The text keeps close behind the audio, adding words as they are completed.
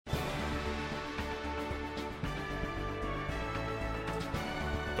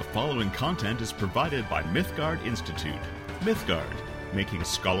following content is provided by Mythgard Institute. Mythgard, making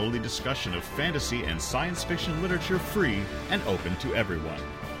scholarly discussion of fantasy and science fiction literature free and open to everyone.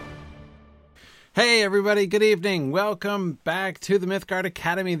 Hey everybody, good evening. Welcome back to the Mythgard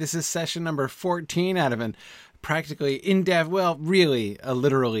Academy. This is session number 14 out of an practically really a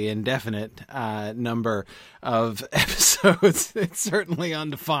literally indefinite number of episodes. It's certainly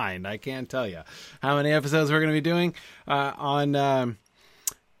undefined. I can't tell you how many episodes we're going to be doing on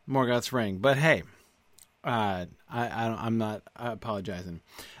Morgoth's Ring. But hey, I'm not apologizing.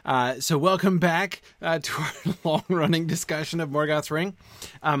 So welcome back to our long-running discussion of Morgoth's Ring.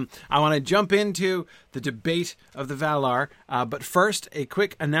 I want to jump into the debate of the Valar, but first, a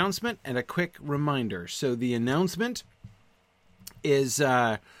quick announcement and a quick reminder. So the announcement is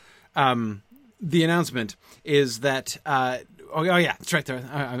that oh yeah, it's right there.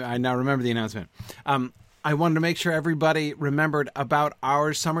 I now remember the announcement. I wanted to make sure everybody remembered about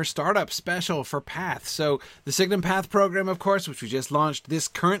our summer startup special for Path. So the Signum Path program, of course, which we just launched this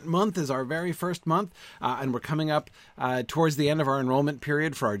current month, is our very first month. And we're coming up towards the end of our enrollment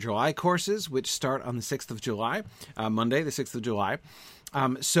period for our July courses, which start on the 6th of July, Monday, the 6th of July.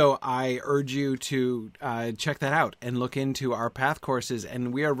 So I urge you to check that out and look into our Path courses.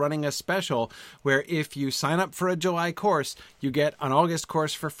 And we are running a special where if you sign up for a July course, you get an August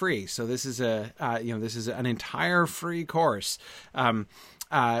course for free. So this is an entire free course,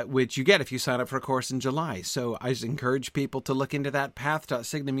 which you get if you sign up for a course in July. So I just encourage people to look into that,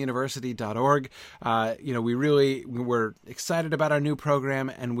 path.signumuniversity.org. We're excited about our new program,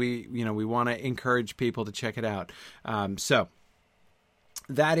 and we want to encourage people to check it out. So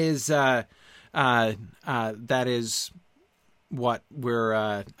that is what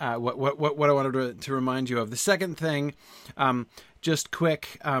we're what I wanted to remind you of. The second thing, just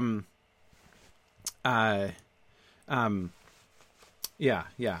quick,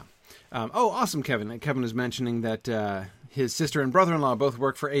 Oh, awesome, Kevin. Kevin was mentioning that his sister and brother-in-law both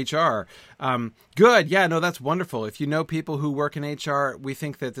work for HR. Good. Yeah, no, that's wonderful. If you know people who work in HR, we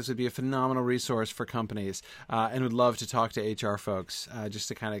think that this would be a phenomenal resource for companies, and would love to talk to HR folks just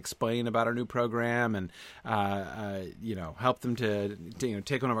to kind of explain about our new program and help them to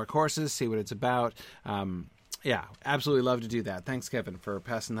take one of our courses, see what it's about. Yeah, absolutely love to do that. Thanks, Kevin, for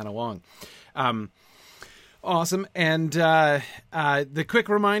passing that along. Awesome. And the quick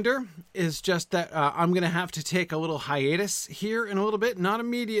reminder is just that I'm going to have to take a little hiatus here in a little bit. Not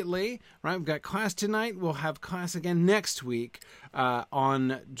immediately, right? We've got class tonight. We'll have class again next week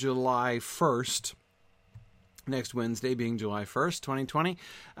on July 1st. Next Wednesday being July 1st, 2020.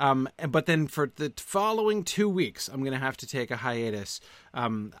 But then for the following 2 weeks, I'm going to have to take a hiatus.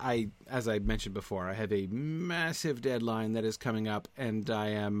 As I mentioned before, I have a massive deadline that is coming up, and I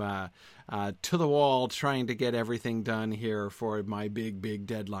am to the wall trying to get everything done here for my big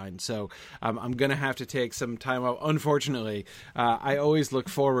deadline. So I'm going to have to take some time off. Unfortunately, I always look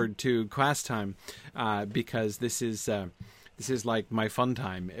forward to class time because this is like my fun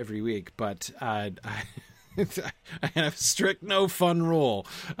time every week. But I have a strict no fun rule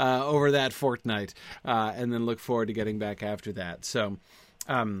over that fortnight, and then look forward to getting back after that. So,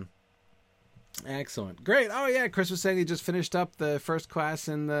 excellent, great. Oh yeah, Chris was saying he just finished up the first class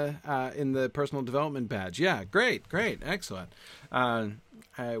in the personal development badge. Yeah, great, excellent. Well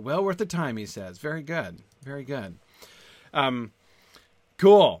worth the time, he says. Very good.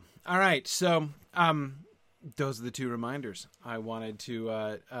 Cool. All right, so. Those are the two reminders I wanted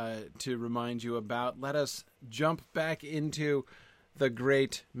to remind you about. Let us jump back into the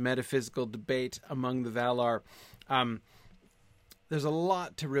great metaphysical debate among the Valar. There's a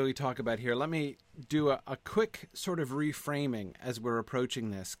lot to really talk about here. Let me do a quick sort of reframing as we're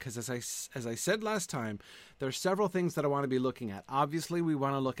approaching this, because as I said last time, there are several things that I want to be looking at. Obviously, we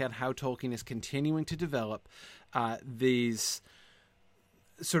want to look at how Tolkien is continuing to develop these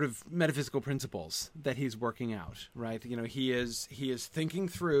sort of metaphysical principles that he's working out, right? He is thinking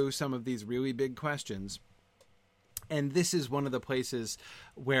through some of these really big questions, and this is one of the places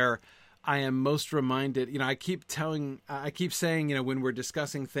where I am most reminded. I keep saying, when we're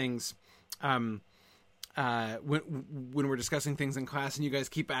discussing things, when we're discussing things in class, and you guys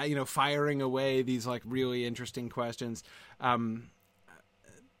keep firing away these like really interesting questions.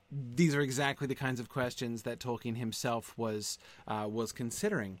 These are exactly the kinds of questions that Tolkien himself was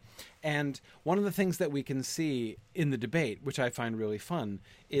considering. And one of the things that we can see in the debate, which I find really fun,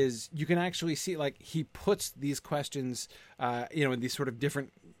 is you can actually see like he puts these questions, in these sort of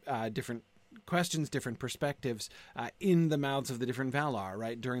different questions, different perspectives in the mouths of the different Valar,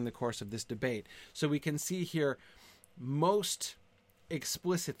 right, during the course of this debate. So we can see here most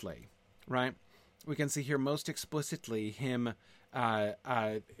explicitly, right? We can see here most explicitly him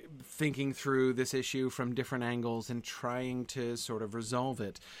thinking through this issue from different angles and trying to sort of resolve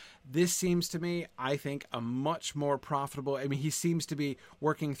it. This seems to me, I think, a much more profitable... I mean, he seems to be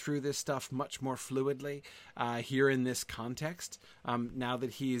working through this stuff much more fluidly here in this context, now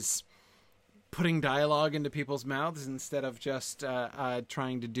that he's putting dialogue into people's mouths instead of just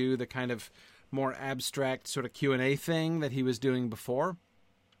trying to do the kind of more abstract sort of Q&A thing that he was doing before.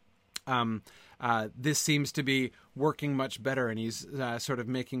 This seems to be working much better, and he's sort of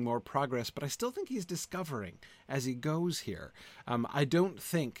making more progress, but I still think he's discovering as he goes here. I don't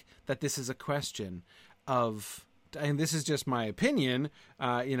think that this is a question of, and this is just my opinion,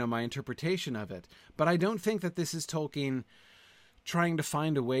 my interpretation of it, but I don't think that this is Tolkien trying to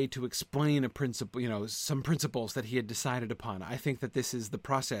find a way to explain a principle, some principles that he had decided upon. I think that this is the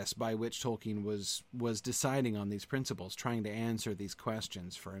process by which Tolkien was deciding on these principles, trying to answer these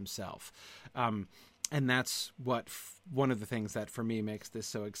questions for himself. And that's one of the things that for me makes this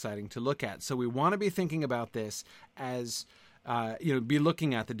so exciting to look at. So we want to be thinking about this as, be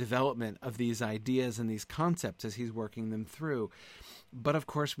looking at the development of these ideas and these concepts as he's working them through. But of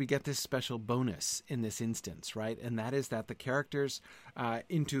course, we get this special bonus in this instance, right? And that is that the characters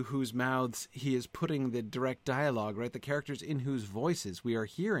into whose mouths he is putting the direct dialogue, right? The characters in whose voices we are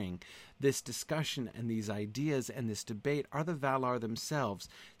hearing this discussion and these ideas and this debate are the Valar themselves,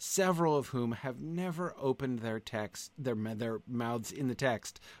 several of whom have never opened their mouths in the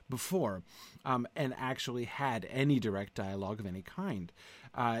text before, and actually had any direct dialogue of any kind.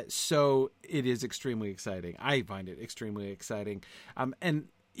 So it is extremely exciting. I find it extremely exciting. And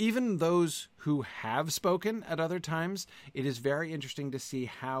even those who have spoken at other times, it is very interesting to see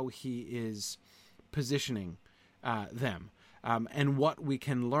how he is positioning them, and what we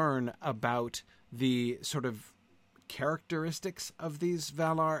can learn about the sort of characteristics of these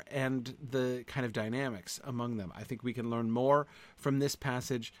Valar and the kind of dynamics among them. I think we can learn more from this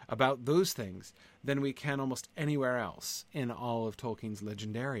passage about those things than we can almost anywhere else in all of Tolkien's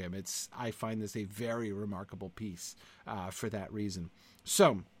legendarium. I find this a very remarkable piece for that reason.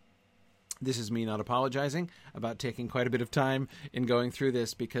 So, this is me not apologizing about taking quite a bit of time in going through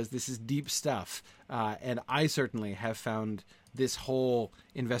this, because this is deep stuff, and I certainly have found this whole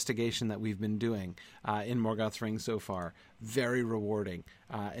investigation that we've been doing in Morgoth's Ring so far very rewarding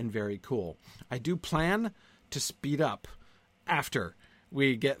and very cool. I do plan to speed up after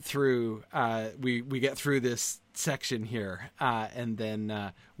we get through we get through this section here, and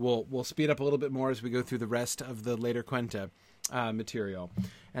then we'll speed up a little bit more as we go through the rest of the later Quenta material,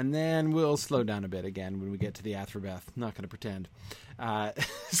 and then we'll slow down a bit again when we get to the Athrobeth. Not going to pretend.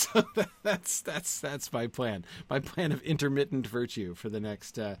 So that's my plan. My plan of intermittent virtue for the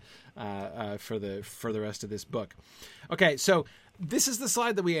next for the rest of this book. Okay, so this is the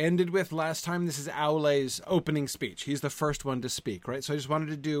slide that we ended with last time. This is Aule's opening speech. He's the first one to speak, right? So I just wanted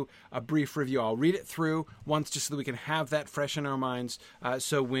to do a brief review. I'll read it through once just so that we can have that fresh in our minds.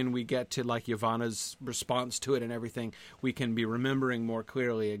 So when we get to like Yavanna's response to it and everything, we can be remembering more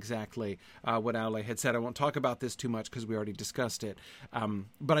clearly exactly what Aule had said. I won't talk about this too much because we already discussed it.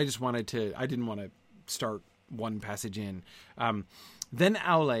 But I didn't want to start one passage in. Then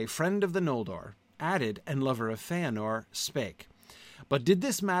Aule, friend of the Noldor, added, and lover of Feanor, spake. But did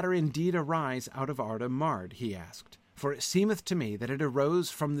this matter indeed arise out of Arda Mard, he asked, for it seemeth to me that it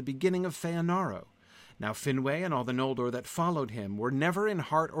arose from the beginning of Feanaro. Now Finwë and all the Noldor that followed him were never in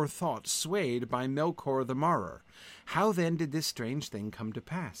heart or thought swayed by Melkor the Marrer. How then did this strange thing come to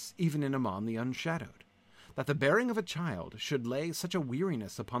pass, even in Amon the Unshadowed? That the bearing of a child should lay such a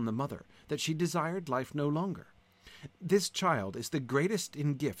weariness upon the mother, that she desired life no longer. This child is the greatest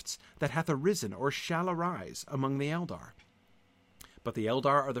in gifts that hath arisen or shall arise among the Eldar. But the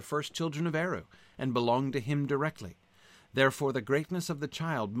Eldar are the first children of Eru, and belong to him directly. Therefore the greatness of the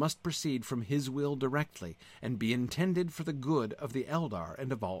child must proceed from his will directly, and be intended for the good of the Eldar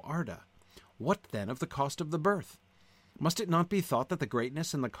and of all Arda. What then of the cost of the birth? Must it not be thought that the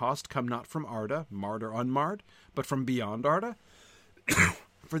greatness and the cost come not from Arda, Mard or unmarred, but from beyond Arda?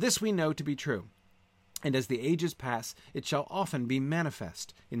 For this we know to be true. And as the ages pass, it shall often be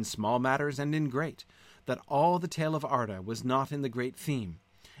manifest, in small matters and in great, that all the tale of Arda was not in the great theme,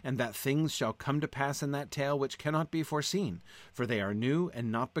 and that things shall come to pass in that tale which cannot be foreseen, for they are new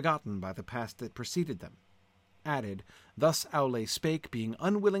and not begotten by the past that preceded them. Added, thus Aule spake, being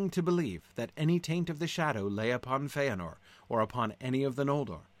unwilling to believe that any taint of the shadow lay upon Feanor, or upon any of the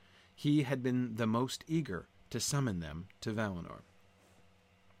Noldor. He had been the most eager to summon them to Valinor.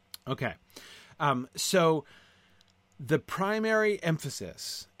 Okay, so the primary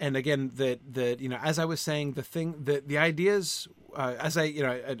emphasis, and again, as I was saying, the ideas, as I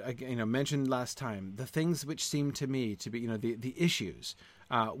mentioned last time, the things which seem to me to be, the issues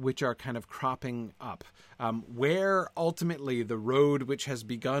which are kind of cropping up, where ultimately the road which has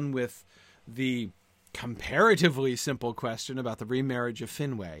begun with the comparatively simple question about the remarriage of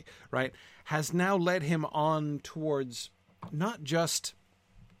Finwë, right, has now led him on towards not just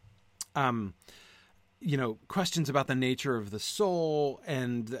questions about the nature of the soul,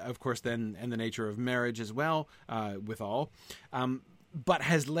 and of course and the nature of marriage as well, but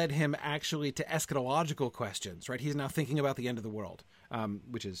has led him actually to eschatological questions, right? He's now thinking about the end of the world,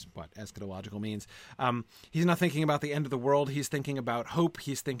 which is what eschatological means. He's not thinking about the end of the world. He's thinking about hope.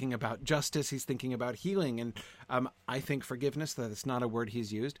 He's thinking about justice. He's thinking about healing. And I think forgiveness, that it's not a word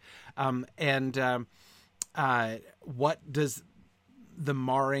he's used. What does the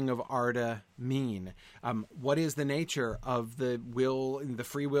marring of Arda mean? What is the nature of the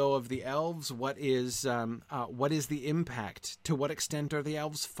free will of the elves? What is the impact? To what extent are the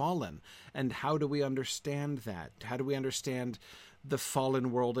elves fallen? And how do we understand that? How do we understand the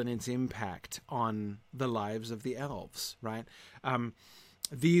fallen world and its impact on the lives of the elves, right?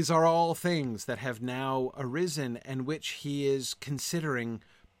 These are all things that have now arisen and which he is considering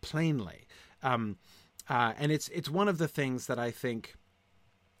plainly. And it's one of the things that I think,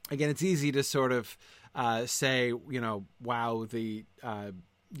 again, it's easy to sort of say, wow, the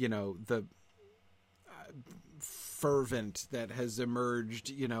fervent that has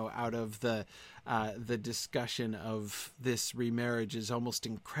emerged, out of the discussion of this remarriage is almost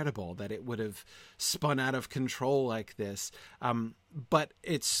incredible, that it would have spun out of control like this. But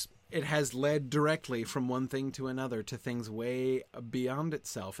it has led directly from one thing to another, to things way beyond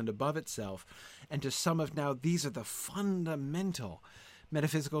itself and above itself. And to some of now, these are the fundamental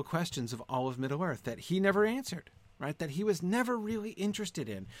metaphysical questions of all of Middle-earth that he never answered, right? That he was never really interested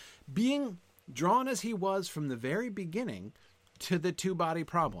in. Being drawn as he was from the very beginning to the two-body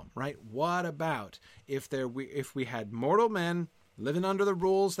problem, right? What about if we had mortal men living under the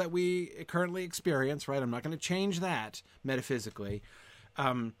rules that we currently experience, right? I'm not going to change that metaphysically.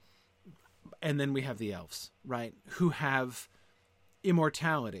 And then we have the elves, right? Who have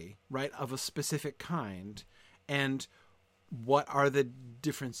immortality, right? Of a specific kind. And what are the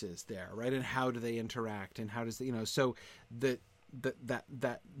differences there, right? And how do they interact? And how does so that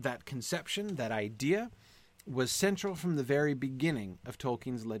conception, that idea, was central from the very beginning of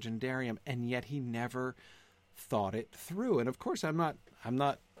Tolkien's Legendarium, and yet he never thought it through. And of course, I'm not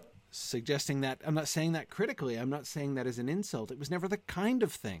suggesting that. I'm not saying that critically. I'm not saying that as an insult. It was never the kind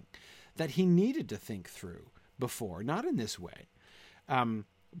of thing that he needed to think through before, not in this way.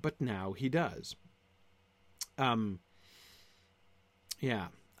 But now he does. Yeah.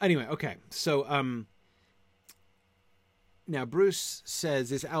 Anyway, okay. So, now Bruce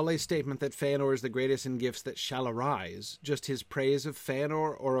says, is Aule's statement that Feanor is the greatest in gifts that shall arise just his praise of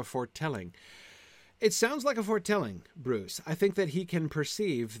Feanor, or a foretelling? It sounds like a foretelling, Bruce. I think that he can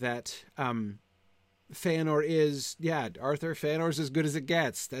perceive that Feanor is, Arthur, Feanor's as good as it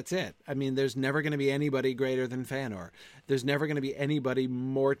gets. That's it. I mean, there's never going to be anybody greater than Feanor. There's never going to be anybody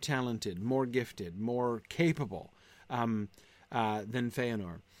more talented, more gifted, more capable than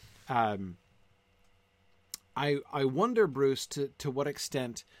Feanor. I wonder, Bruce, to what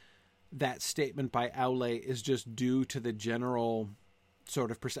extent that statement by Aule is just due to the general sort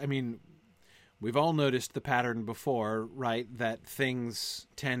of... I mean, we've all noticed the pattern before, right? That things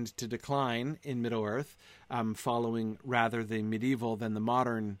tend to decline in Middle-earth, following rather the medieval than the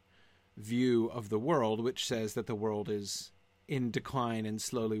modern view of the world, which says that the world is in decline and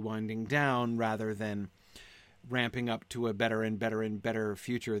slowly winding down rather than ramping up to a better and better and better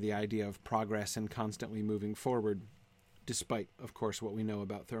future, the idea of progress and constantly moving forward, despite, of course, what we know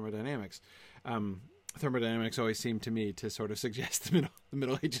about thermodynamics. Thermodynamics always seemed to me to sort of suggest the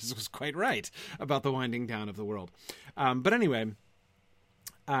Middle Ages was quite right about the winding down of the world. But anyway,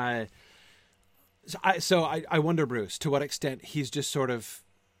 so I wonder, Bruce, to what extent he's just sort of...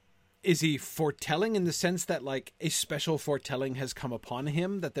 Is he foretelling in the sense that, like, a special foretelling has come upon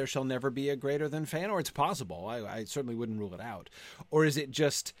him that there shall never be a greater than Feanor? It's possible. I certainly wouldn't rule it out. Or is it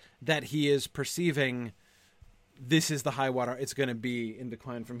just that he is perceiving this is the high water? It's going to be in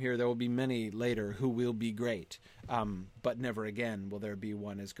decline from here. There will be many later who will be great, but never again will there be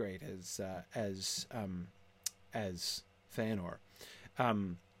one as great as Feanor.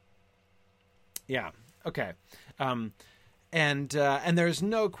 Yeah. Okay. And there's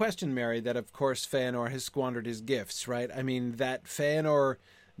no question, Mary, that of course Feanor has squandered his gifts, right? I mean, that Feanor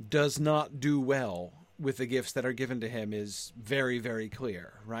does not do well with the gifts that are given to him is very, very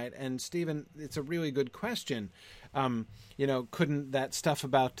clear, right? And Stephen, it's a really good question. Couldn't that stuff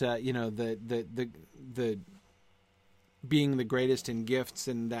about the being the greatest in gifts,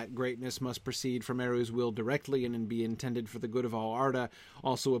 and that greatness must proceed from Eru's will directly and be intended for the good of all Arda,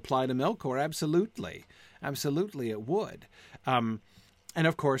 also apply to Melkor? Absolutely. Absolutely it would. And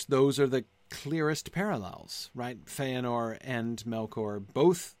of course, those are the clearest parallels, right? Feanor and Melkor,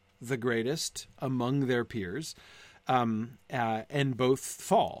 both the greatest among their peers, and both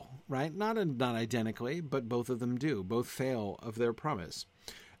fall, right? Not identically, but both of them do. Both fail of their promise.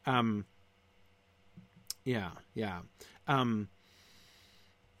 Now,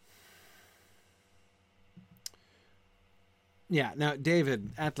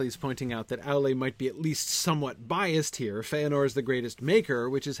 David Atlee's pointing out that Aule might be at least somewhat biased here. Feanor is the greatest maker,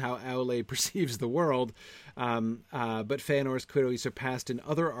 which is how Aule perceives the world, but Feanor is clearly surpassed in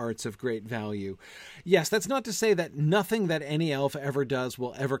other arts of great value. Yes, that's not to say that nothing that any elf ever does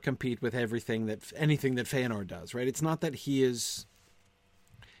will ever compete with anything that Feanor does, right? It's not that his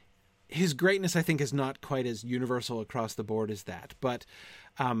greatness, I think, is not quite as universal across the board as that, but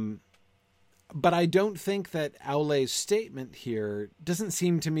I don't think that Aule's statement here doesn't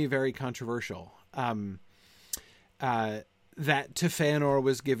seem to me very controversial. That to Feanor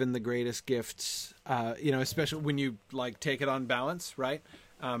was given the greatest gifts, especially when you take it on balance, right?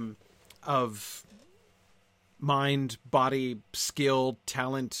 Of mind, body, skill,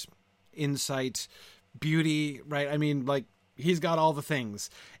 talent, insight, beauty, right? I mean, he's got all the things.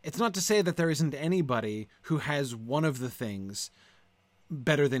 It's not to say that there isn't anybody who has one of the things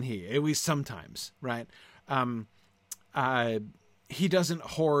better than he, at least sometimes, right? He doesn't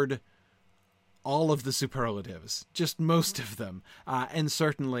hoard all of the superlatives, just most of them, and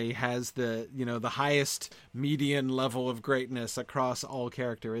certainly has the highest median level of greatness across all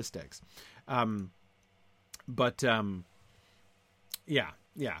characteristics. But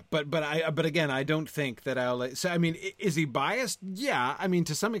again, I don't think that Aule. So I mean, is he biased? Yeah, I mean,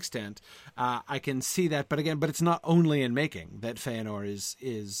 to some extent, I can see that. But it's not only in making that Feanor is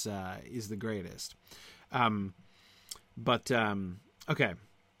the greatest. Okay,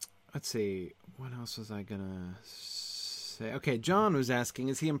 let's see. What else was I gonna say? Okay, John was asking,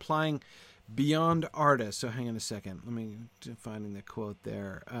 is he implying beyond Arda? So hang on a second. Let me finding the quote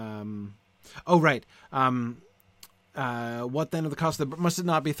there. Right. What then of the cost? Must it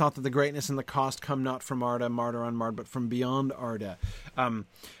not be thought that the greatness and the cost come not from Arda, Martyr on Mard, but from beyond Arda?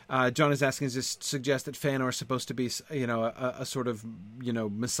 John is asking, does this suggest that Feanor is supposed to be, a sort of,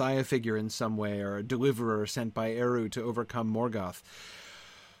 messiah figure in some way, or a deliverer sent by Eru to overcome Morgoth?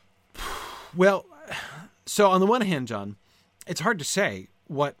 Well, so on the one hand, John, it's hard to say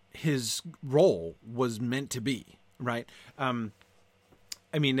what his role was meant to be, right? I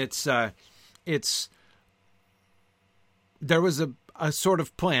mean, it's there was a sort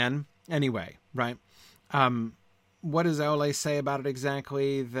of plan anyway, right? What does Aule say about it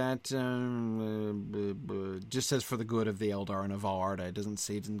exactly? That just says for the good of the Eldar and of all Arda. It doesn't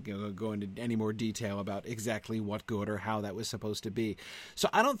go into any more detail about exactly what good or how that was supposed to be. So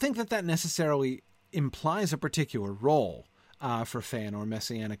I don't think that necessarily implies a particular role for Feanor,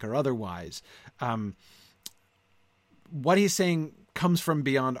 messianic or otherwise. What he's saying comes from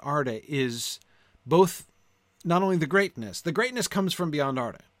beyond Arda is both. Not only the greatness comes from beyond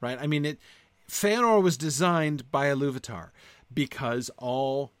Arda, right? I mean, Feanor was designed by Iluvatar because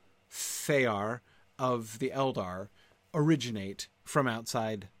all Fear of the Eldar originate from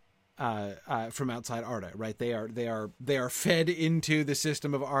outside Arda, right? They are fed into the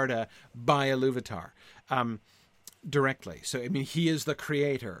system of Arda by Iluvatar directly. So I mean, he is the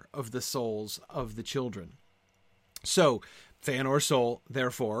creator of the souls of the children. So Feanor's soul,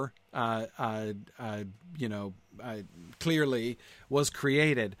 therefore, clearly was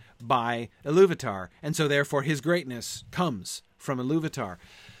created by Iluvatar, and so therefore his greatness comes from Iluvatar.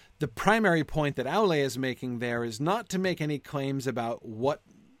 The primary point that Aule is making there is not to make any claims about what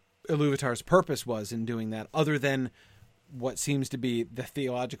Iluvatar's purpose was in doing that, other than what seems to be the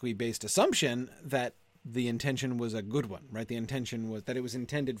theologically based assumption that the intention was a good one, right? The intention was that it was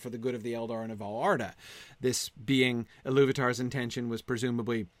intended for the good of the Eldar and of all Arda. This being Iluvatar's intention was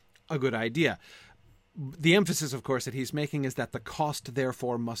presumably a good idea. The emphasis, of course, that he's making is that the cost,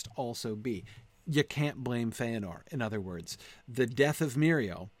 therefore, must also be. You can't blame Feanor. In other words, the death of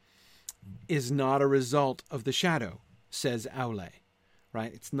Miriel is not a result of the shadow, says Aule,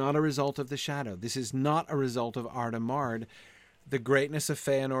 right? It's not a result of the shadow. This is not a result of Arda Mard. The greatness of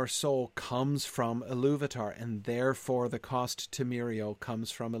Feanor's soul comes from Iluvatar, and therefore the cost to Miriel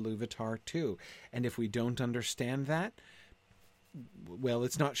comes from Iluvatar too. And if we don't understand that, well,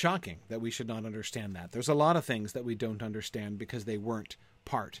 it's not shocking that we should not understand that. There's a lot of things that we don't understand because they weren't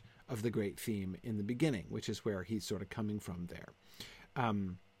part of the great theme in the beginning, which is where he's sort of coming from there.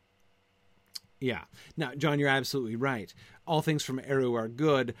 Yeah. Now, John, you're absolutely right. All things from Eru are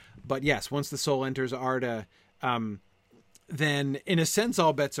good, but yes, once the soul enters Arda, then in a sense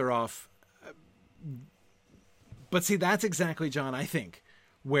all bets are off. But see, that's exactly, John, I think,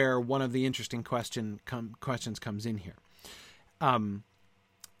 where one of the interesting questions comes in here.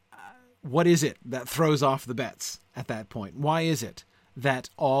 What is it that throws off the bets at that point? Why is it that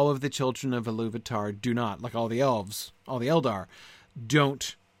all of the children of Iluvatar do not, like all the elves, all the Eldar,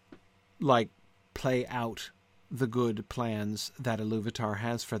 don't like play out the good plans that Iluvatar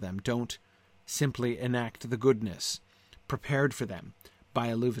has for them, don't simply enact the goodness prepared for them by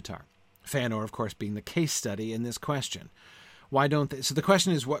Iluvatar? Fëanor, of course, being the case study in this question. Why don't they? So the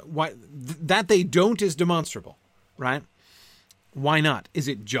question is, why that they don't is demonstrable, right? Why not? Is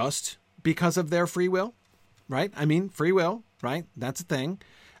it just because of their free will, right? I mean, free will, right? That's a thing.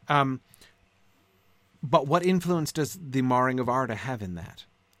 But what influence does the marring of Arda have in that?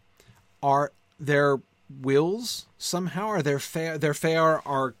 Are their wills somehow, are their Fear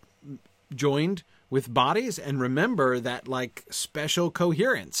are joined with bodies? And remember that like special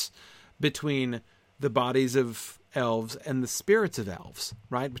coherence between the bodies of elves and the spirits of elves,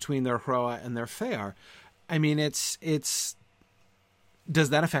 right? Between their Hroa and their Fear. I mean, it's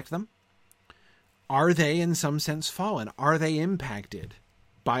does that affect them? Are they in some sense fallen? Are they impacted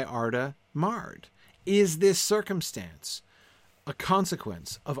by Arda marred? Is this circumstance a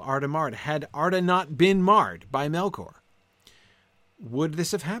consequence of Arda marred? Had Arda not been marred by Melkor, would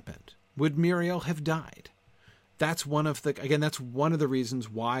this have happened? Would Miriel have died? That's one of the reasons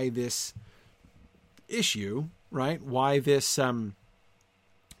why this issue, right? Why this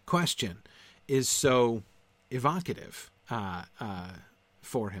question is so evocative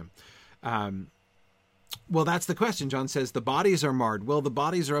for him. Well, that's the question. John says the bodies are marred. Well, the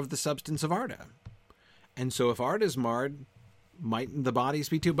bodies are of the substance of Arda. And so if Arda's marred, mightn't the bodies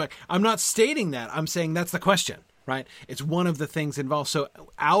be too? But I'm not stating that. I'm saying that's the question, right? It's one of the things involved. So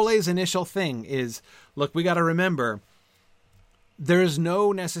Aule's initial thing is, look, we got to remember, there's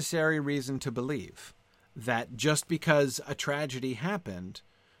no necessary reason to believe that just because a tragedy happened,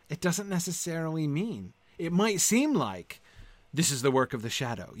 it doesn't necessarily mean. It might seem like this is the work of the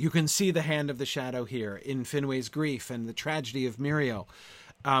shadow. You can see the hand of the shadow here in Finwë's grief and the tragedy of Miriel.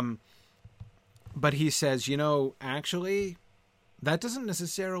 But he says, actually, that doesn't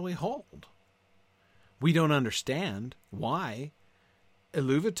necessarily hold. We don't understand why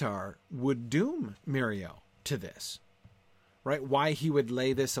Iluvatar would doom Miriel to this, right? Why he would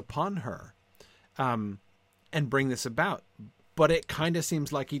lay this upon her and bring this about. But it kind of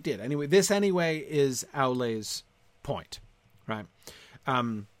seems like he did. Anyway, this is Aule's point, right?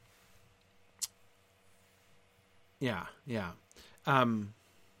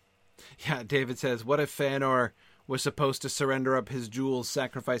 David says, what if Fëanor was supposed to surrender up his jewels,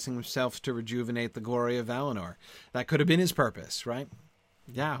 sacrificing himself to rejuvenate the glory of Valinor? That could have been his purpose, right?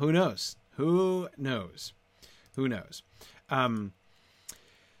 Yeah, who knows? Who knows?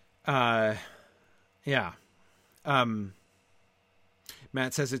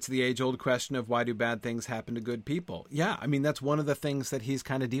 Matt says it's the age-old question of why do bad things happen to good people? Yeah, I mean, that's one of the things that he's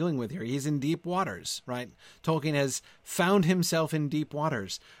kind of dealing with here. He's in deep waters, right? Tolkien has found himself in deep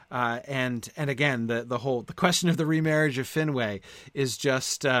waters. And again, the question of the remarriage of Finwë is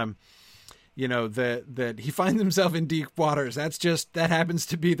just, that he finds himself in deep waters. That happens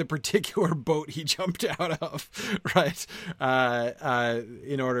to be the particular boat he jumped out of, right?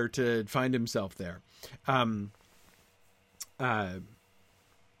 In order to find himself there.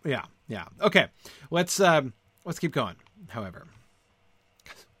 Yeah. Okay. Let's keep going, however.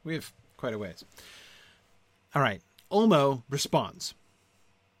 We have quite a ways. All right. Ulmo responds.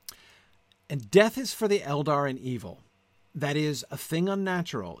 And death is for the Eldar an evil. That is, a thing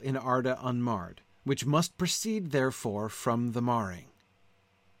unnatural in Arda unmarred, which must proceed, therefore, from the marring.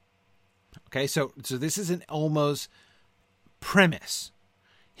 Okay, so this is an Ulmo's premise.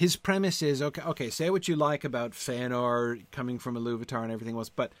 His premise is, okay, say what you like about Fëanor coming from Iluvatar and everything else,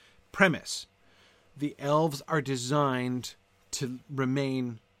 but premise. The elves are designed to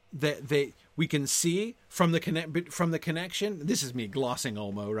remain, we can see from the connection, this is me glossing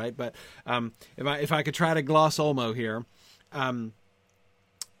Ulmo, right? But if I could try to gloss Ulmo here,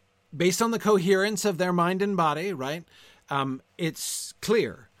 based on the coherence of their mind and body, right? It's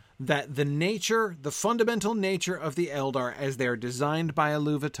clear that the fundamental nature of the Eldar as they're designed by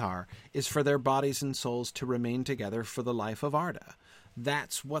Iluvatar is for their bodies and souls to remain together for the life of Arda.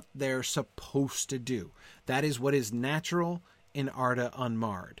 That's what they're supposed to do. That is what is natural in Arda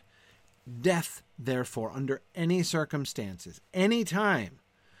unmarred. Death, therefore, under any circumstances, any time,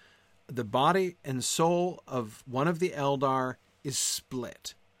 the body and soul of one of the Eldar is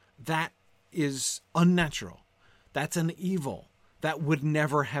split. That is unnatural. That's an evil. That would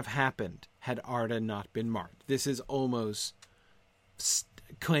never have happened had Arda not been marked. This is Olmo's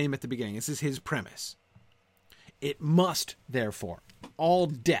claim at the beginning. This is his premise. It must, therefore, all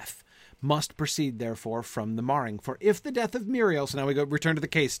death must proceed, therefore, from the marring. For if the death of Muriel, so now we return to the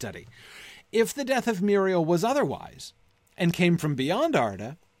case study. If the death of Muriel was otherwise, and came from beyond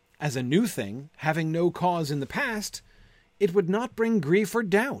Arda, as a new thing, having no cause in the past, it would not bring grief or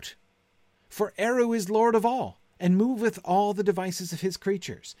doubt. For Eru is Lord of all, and moveth all the devices of his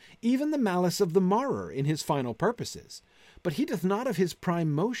creatures, even the malice of the marrer in his final purposes. But he doth not of his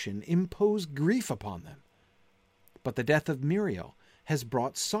prime motion impose grief upon them. But the death of Muriel has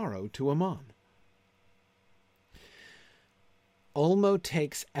brought sorrow to Aman. Olmo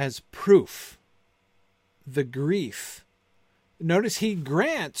takes as proof the grief. Notice he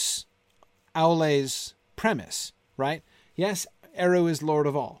grants Aule's premise, right? Yes, Eru is Lord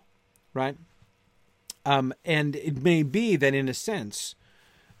of all, right? And it may be that in a sense,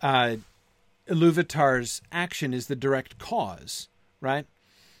 Iluvatar's action is the direct cause, right?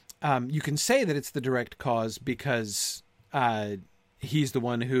 You can say that it's the direct cause because he's the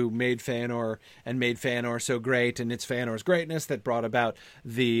one who made Feanor and made Feanor so great, and it's Feanor's greatness that brought about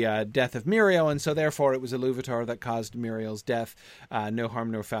the death of Muriel, and so therefore it was Iluvatar that caused Muriel's death. No harm,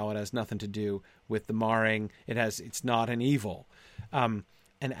 no foul. It has nothing to do with the marring. It's not an evil. And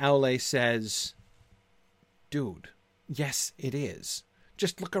Aule says, dude, yes, it is.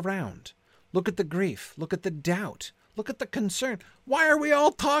 Just look around. Look at the grief. Look at the doubt. Look at the concern. Why are we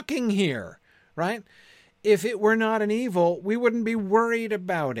all talking here, right? If it were not an evil, we wouldn't be worried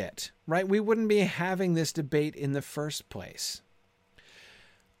about it, right? We wouldn't be having this debate in the first place.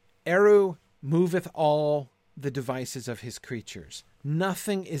 Eru moveth all the devices of his creatures.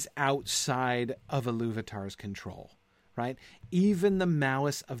 Nothing is outside of Iluvatar's control, right? Even the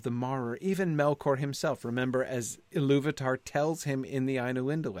malice of the marrer, even Melkor himself. Remember, as Iluvatar tells him in the Ainu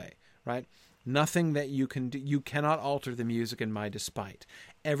Indale, right? Nothing that you can do, you cannot alter the music in my despite.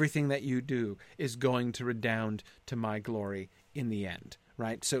 Everything that you do is going to redound to my glory in the end,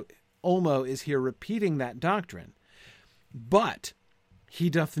 right? So Olmo is here repeating that doctrine, but he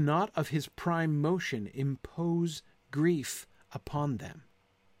doth not of his prime motion impose grief upon them.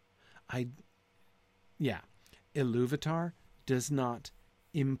 Iluvatar does not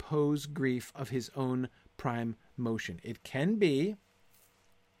impose grief of his own prime motion. It can be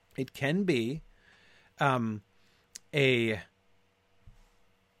a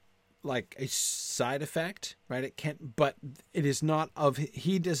side effect, right? It can't, but it is not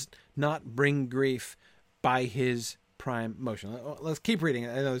he does not bring grief by his prime motion. Let's keep reading.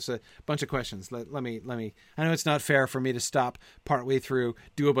 I know there's a bunch of questions. Let me, I know it's not fair for me to stop partway through,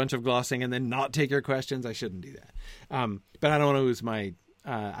 do a bunch of glossing, and then not take your questions. I shouldn't do that. But I don't want to lose I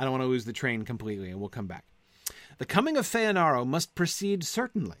don't want to lose the train completely, and we'll come back. The coming of Feanaro must proceed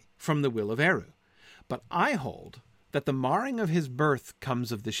certainly from the will of Eru, but I hold that the marring of his birth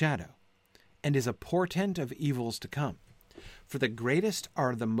comes of the shadow, and is a portent of evils to come. For the greatest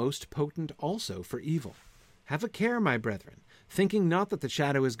are the most potent also for evil. Have a care, my brethren, thinking not that the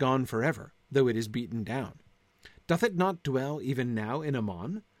shadow is gone forever, though it is beaten down. Doth it not dwell even now in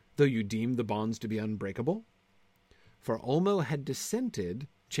Aman, though you deem the bonds to be unbreakable? For Olmo had dissented,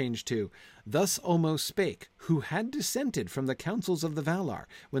 change to, thus Olmo spake, who had dissented from the councils of the Valar,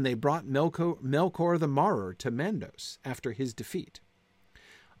 when they brought Melkor the Marrer to Mandos after his defeat.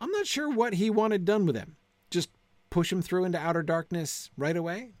 I'm not sure what he wanted done with him. Just push him through into outer darkness right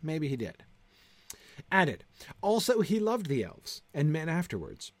away? Maybe he did. Added, also he loved the elves, and men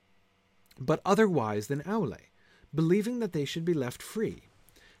afterwards, but otherwise than Aule, believing that they should be left free,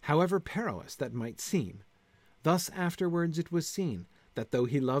 however perilous that might seem. Thus afterwards it was seen, that though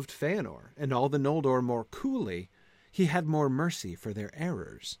he loved Feanor and all the Noldor more coolly, he had more mercy for their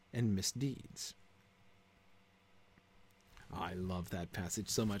errors and misdeeds. I love that passage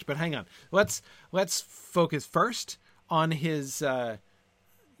so much. But hang on. Let's focus first on his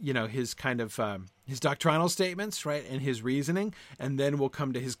his kind of his doctrinal statements, right, and his reasoning, and then we'll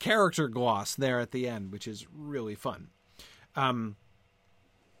come to his character gloss there at the end, which is really fun.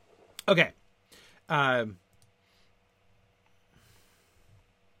 Okay.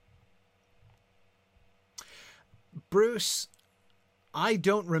 Bruce, I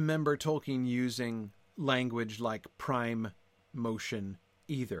don't remember Tolkien using language like prime motion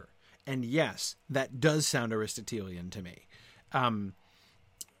either. And yes, that does sound Aristotelian to me,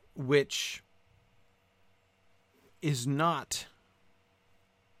 which is not...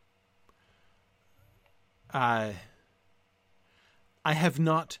 I have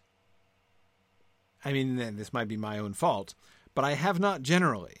not I mean, then this might be my own fault, but I have not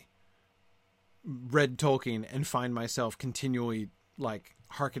generally read Tolkien and find myself continually like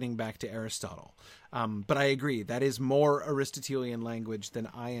hearkening back to Aristotle. But I agree, that is more Aristotelian language than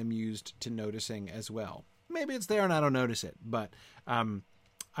I am used to noticing as well. Maybe it's there and I don't notice it, but I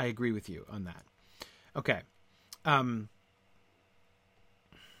agree with you on that. Okay.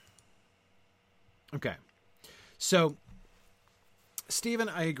 Okay. So, Stephen,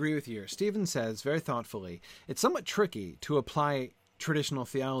 I agree with you. Stephen says, very thoughtfully, it's somewhat tricky to apply traditional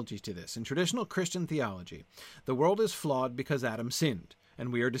theology to this. In traditional Christian theology, the world is flawed because Adam sinned,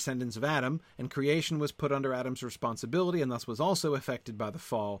 and we are descendants of Adam, and creation was put under Adam's responsibility and thus was also affected by the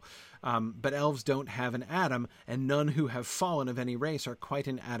fall. But elves don't have an Adam, and none who have fallen of any race are quite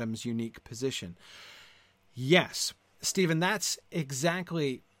in Adam's unique position. Yes, Stephen, that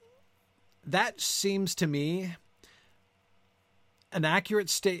seems to me an accurate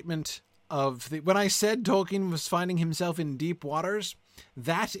statement of when I said Tolkien was finding himself in deep waters,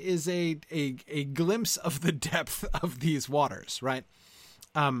 that is a glimpse of the depth of these waters, right?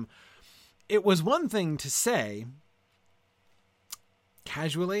 It was one thing to say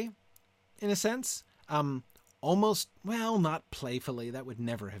casually, in a sense, almost, well, not playfully, that would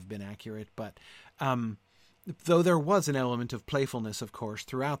never have been accurate, but though there was an element of playfulness, of course,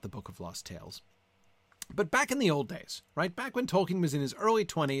 throughout the Book of Lost Tales. But back in the old days, right? Back when Tolkien was in his early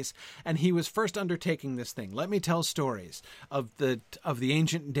 20s and he was first undertaking this thing, let me tell stories of the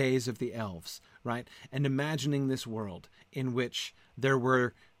ancient days of the elves, right? And imagining this world in which there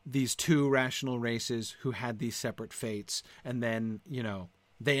were these two rational races who had these separate fates, and then, you know,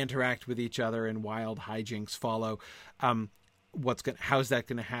 they interact with each other and wild hijinks follow. How's that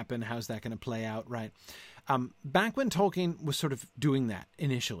going to happen? How's that going to play out, right? Back when Tolkien was sort of doing that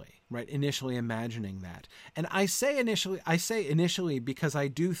initially, right? Initially imagining that. And I say initially because I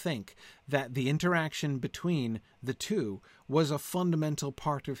do think that the interaction between the two was a fundamental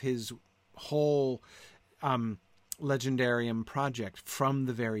part of his whole Legendarium project from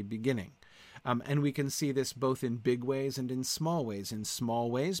the very beginning. And we can see this both in big ways and in small ways. In small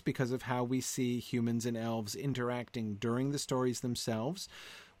ways because of how we see humans and elves interacting during the stories themselves,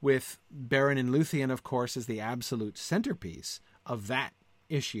 with Beren and Luthien, of course, as the absolute centerpiece of that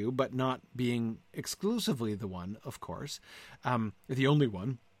issue, but not being exclusively the one, of course, the only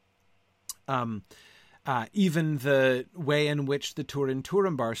one. Even the way in which the Turin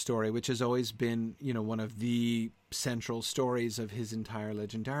Turambar story, which has always been, you know, one of the central stories of his entire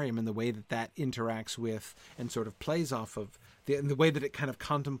Legendarium, and the way that that interacts with and sort of plays off of the way that it kind of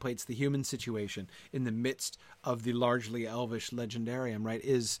contemplates the human situation in the midst of the largely elvish Legendarium, right,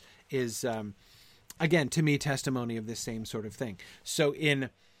 is again, to me, testimony of this same sort of thing. So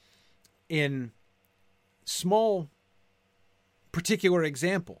in small particular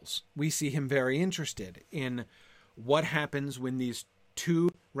examples, we see him very interested in what happens when these two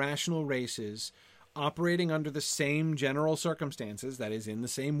rational races operating under the same general circumstances, that is, in the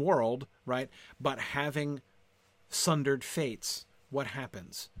same world, right, but having sundered fates. What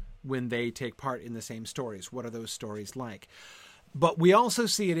happens when they take part in the same stories? What are those stories like? But we also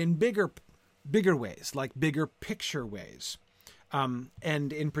see it in bigger ways, like bigger picture ways. And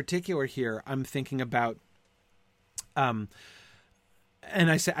in particular here, I'm thinking about, and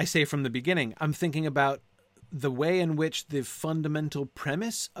I say from the beginning, I'm thinking about the way in which the fundamental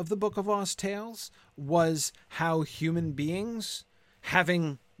premise of the Book of Lost Tales was how human beings,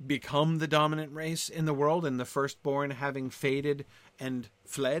 having become the dominant race in the world and the firstborn having faded and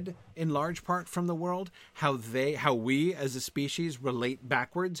fled in large part from the world, how we as a species relate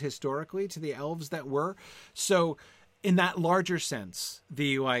backwards historically to the elves that were. So in that larger sense,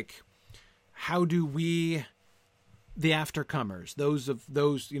 how do we, the aftercomers,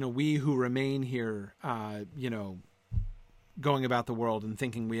 those, you know, we who remain here, you know, going about the world and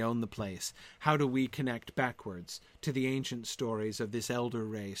thinking we own the place, how do we connect backwards to the ancient stories of this elder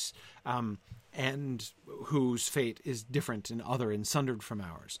race, and whose fate is different and other and sundered from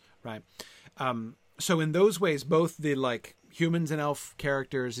ours, right? So in those ways, both the humans and elf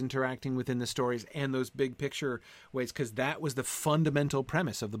characters interacting within the stories and those big picture ways, because that was the fundamental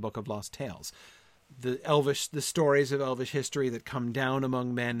premise of the Book of Lost Tales. The stories of elvish history that come down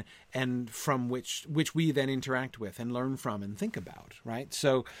among men and from which we then interact with and learn from and think about, right?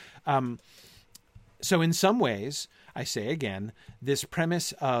 So in some ways, I say again, this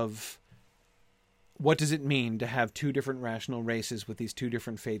premise of what does it mean to have two different rational races with these two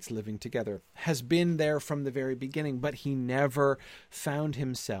different fates living together has been there from the very beginning, but he never found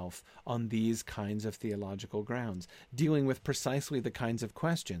himself on these kinds of theological grounds, dealing with precisely the kinds of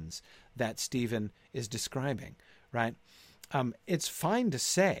questions that Stephen is describing, right? it's fine to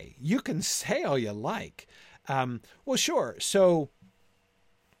say. You can say all you like. Well, sure. So,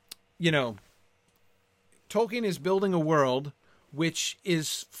 Tolkien is building a world which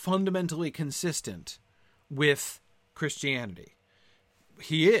is fundamentally consistent with Christianity.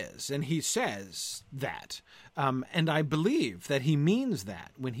 He is, and he says that. And I believe that he means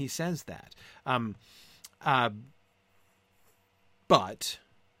that when he says that. But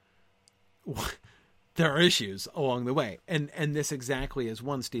there are issues along the way. And this exactly is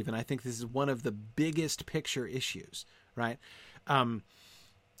one, Stephen. I think this is one of the biggest picture issues, right?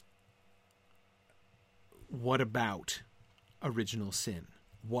 What about original sin?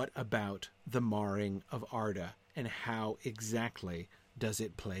 What about the marring of Arda, and how exactly does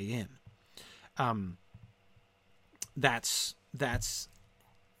it play in? That's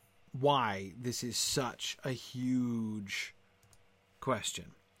why this is such a huge question.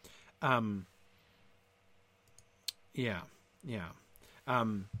 Okay.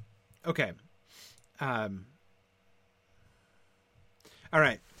 All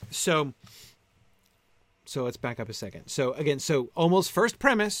right. So let's back up a second. So again, Almost first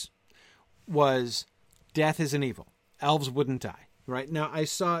premise was death is an evil. Elves wouldn't die. Right. Now I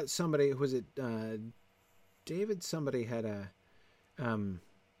saw somebody, was it David? Somebody had an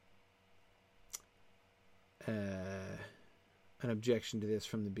objection to this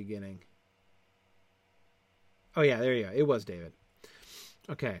from the beginning. Oh yeah, there you go. It was David.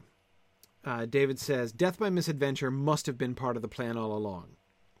 Okay. David says, death by misadventure must have been part of the plan all along.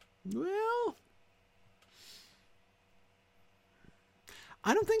 Well,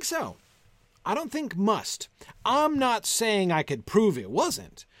 I don't think so. I don't think must. I'm not saying I could prove it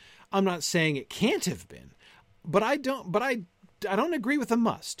wasn't. I'm not saying it can't have been. But I don't agree with the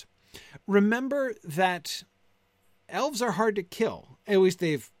must. Remember that elves are hard to kill. At least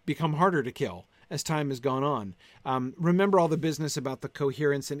they've become harder to kill as time has gone on. Remember all the business about the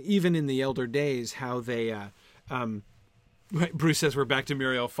coherence, and even in the Elder Days, how they... Bruce says we're back to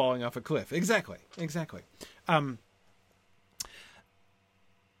Muriel falling off a cliff. Exactly.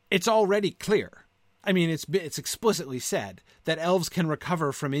 It's already clear. I mean, it's explicitly said that elves can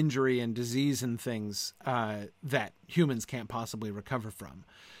recover from injury and disease and things that humans can't possibly recover from.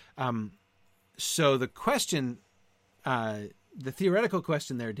 So the question, the theoretical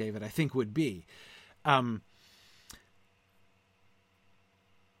question there, David, I think would be,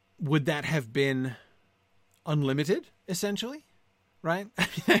 would that have been unlimited, essentially? Right?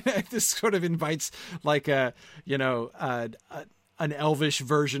 I mean, this sort of invites like an elvish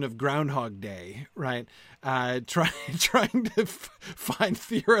version of Groundhog Day, right? Trying to find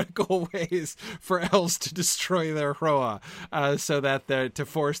theoretical ways for elves to destroy their Hroa, so that to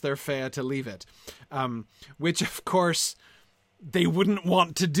force their Fea to leave it, which of course they wouldn't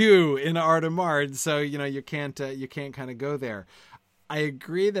want to do in Arda Mard. So you can't kind of go there. I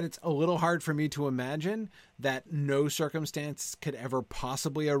agree that it's a little hard for me to imagine that no circumstance could ever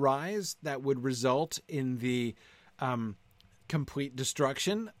possibly arise that would result in the complete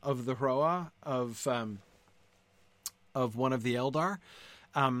destruction of the Hroa of one of the Eldar.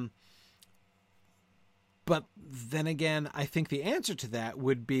 But then again, I think the answer to that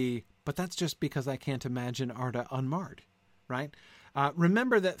would be, but that's just because I can't imagine Arda unmarred, right?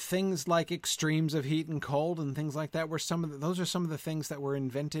 Remember that things like extremes of heat and cold and things like that were those are some of the things that were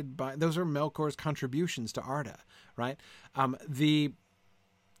invented those are Melkor's contributions to Arda, right? I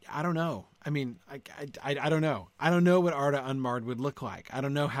don't know. I mean, I don't know. I don't know what Arda Unmarred would look like. I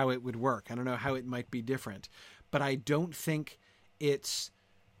don't know how it would work. I don't know how it might be different. But I don't think it's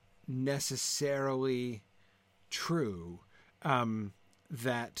necessarily true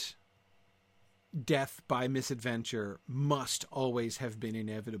that death by misadventure must always have been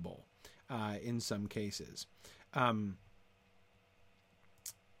inevitable in some cases.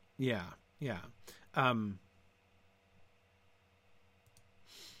 Yeah.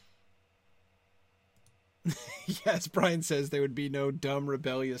 Yes, Brian says there would be no dumb,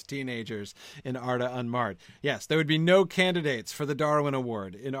 rebellious teenagers in Arda Unmarred. Yes, there would be no candidates for the Darwin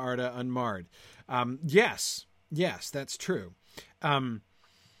Award in Arda Unmarred. Yes, that's true. Okay.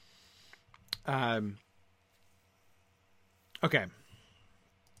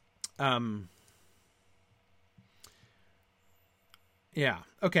 Yeah.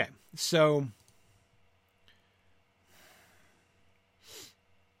 Okay. So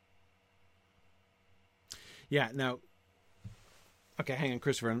yeah, now, okay, hang on,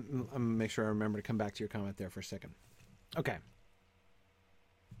 Christopher. I'm going to make sure I remember to come back to your comment there for a second. Okay.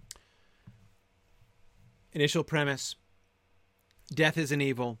 Initial premise. Death is an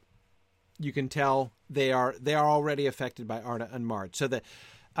evil. You can tell they are already affected by Arda Unmarred. So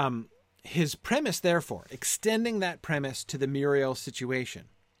his premise, therefore, extending that premise to the Muriel situation,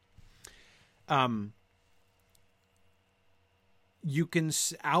 Aule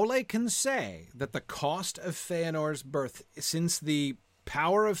can say that the cost of Feanor's birth, since the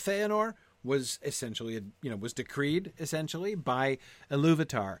power of Feanor was essentially, was decreed essentially by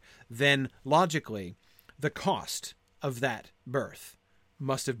Iluvatar, then logically the cost of that birth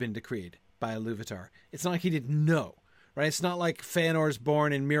must have been decreed by Iluvatar. It's not like he didn't know, right? It's not like Feanor's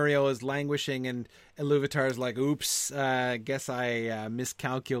born and Muriel is languishing and Iluvatar is like, oops, guess I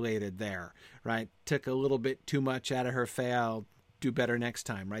miscalculated there, right? Took a little bit too much out of her Fea, I'll do better next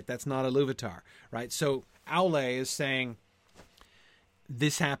time, right? That's not Iluvatar, right? So Aule is saying,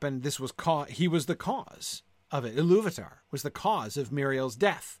 this happened, he was the cause of it. Iluvatar was the cause of Muriel's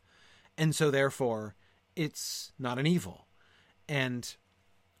death. And so therefore, it's not an evil. And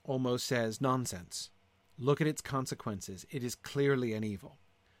almost says, nonsense. Look at its consequences. It is clearly an evil.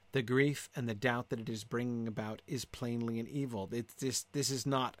 The grief and the doubt that it is bringing about is plainly an evil. This is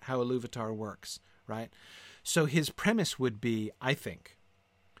not how Iluvatar works, right? So his premise would be, I think,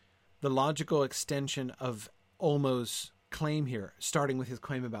 the logical extension of Olmo's claim here, starting with his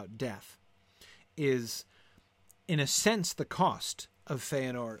claim about death, is, in a sense, the cost of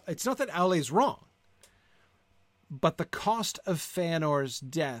Feanor. It's not that Aule's wrong, but the cost of Feanor's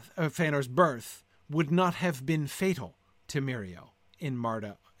birth would not have been fatal to Muriel in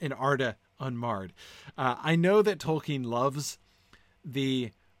Arda Unmarred. I know that Tolkien loves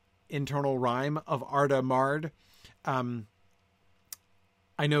the internal rhyme of Arda Marred. I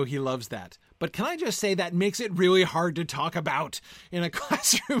know he loves that. But can I just say that makes it really hard to talk about in a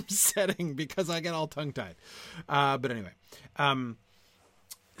classroom setting because I get all tongue-tied. But anyway.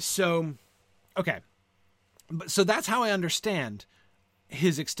 Okay. So that's how I understand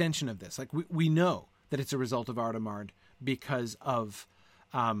his extension of this. Like we know that it's a result of Arda Marred because of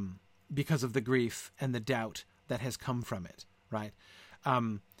the grief and the doubt that has come from it, right?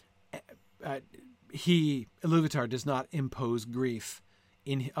 Iluvatar does not impose grief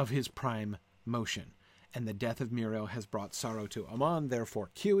of his prime motion, and the death of Muriel has brought sorrow to Aman. Therefore,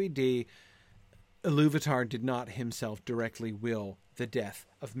 QED, Iluvatar did not himself directly will the death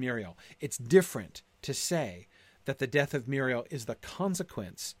of Muriel. It's different to say that the death of Muriel is the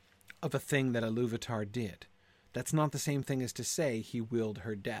consequence of a thing that Iluvatar did. That's not the same thing as to say he willed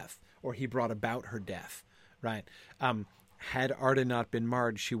her death or he brought about her death, right? Had Arda not been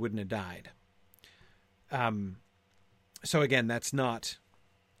marred, she wouldn't have died. So again, that's not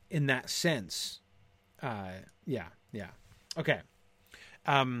in that sense. Yeah. Okay.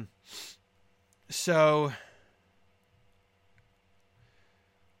 Matt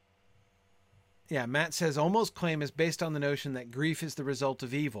says, Olmo's claim is based on the notion that grief is the result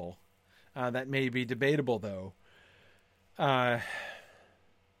of evil. That may be debatable, though.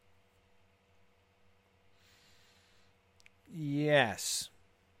 Yes.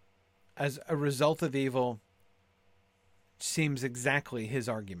 As a result of evil seems exactly his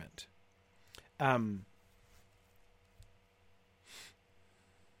argument.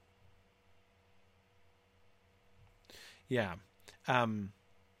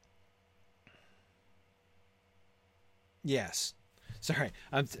 Yes. Sorry,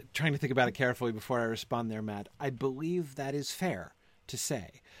 I'm trying to think about it carefully before I respond there, Matt. I believe that is fair to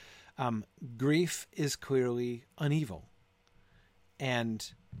say. Grief is clearly an evil.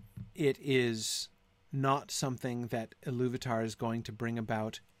 And it is not something that Iluvatar is going to bring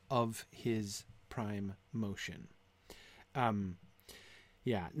about of his prime motion. Now,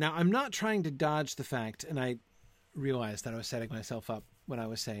 I'm not trying to dodge the fact, and I realized that I was setting myself up when I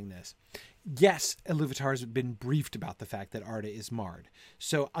was saying this. Yes, Iluvatar has been briefed about the fact that Arda is marred.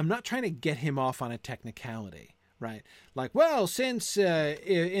 So I'm not trying to get him off on a technicality, right? Like, well, since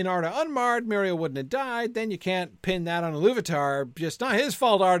in Arda Unmarred, Muriel wouldn't have died, then you can't pin that on Iluvatar. Just not his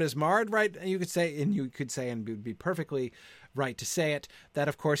fault Arda's marred, right? And you could say, and it would be perfectly right to say it, that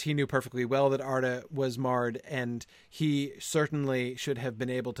of course he knew perfectly well that Arda was marred, and he certainly should have been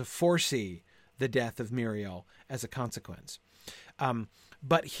able to foresee the death of Muriel as a consequence.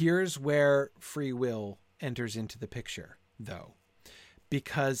 But here's where free will enters into the picture, though,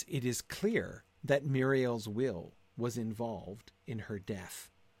 because it is clear that Muriel's will was involved in her death.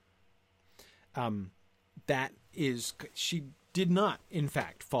 She did not, in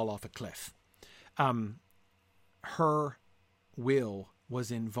fact, fall off a cliff. Her will was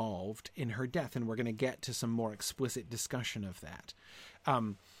involved in her death, and we're going to get to some more explicit discussion of that.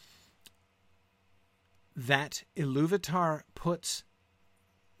 That Iluvatar puts,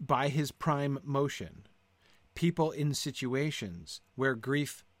 by his prime motion, people in situations where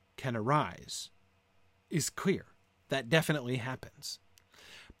grief can arise is clear. That definitely happens.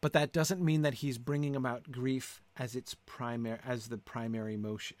 But that doesn't mean that he's bringing about grief as its the primary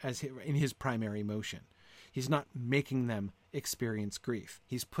motion, in his primary motion. He's not making them experience grief.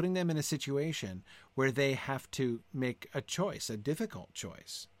 He's putting them in a situation where they have to make a choice, a difficult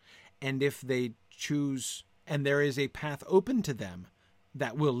choice. And if they choose, and there is a path open to them,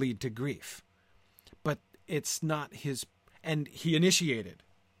 that will lead to grief. But it's not his, and he initiated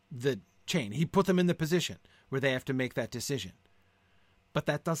the chain. He put them in the position where they have to make that decision. But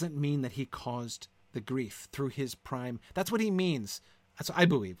that doesn't mean that he caused the grief through his prime. That's what he means. That's, I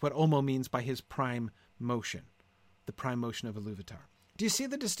believe, what Olmo means by his prime motion, the prime motion of Iluvatar. Do you see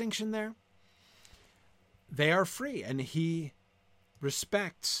the distinction there? They are free, and he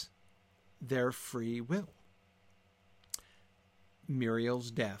respects their free will. Muriel's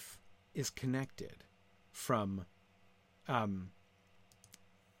death is connected from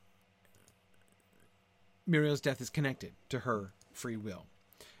Muriel's death is connected to her free will.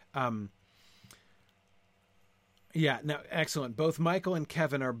 Yeah, now, excellent. Both Michael and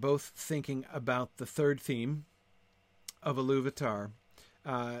Kevin are both thinking about the third theme of Iluvatar,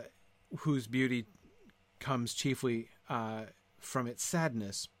 whose beauty comes chiefly from its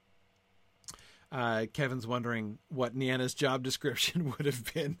sadness. Kevin's wondering what Nienna's job description would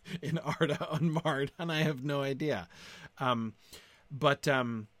have been in Arda Unmarred, and I have no idea.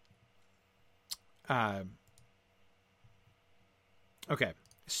 Okay,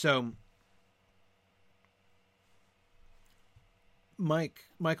 so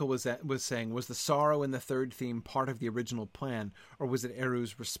Michael was saying, was the sorrow in the third theme part of the original plan, or was it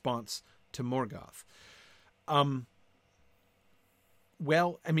Eru's response to Morgoth?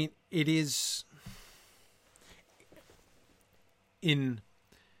 Well, I mean, it is, in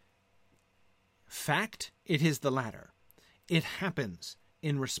fact, it is the latter. It happens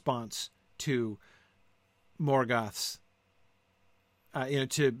in response to Morgoth's,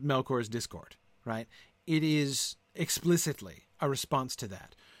 to Melkor's discord, right? It is explicitly a response to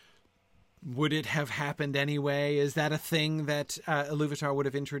that. Would it have happened anyway? Is that a thing that Iluvatar would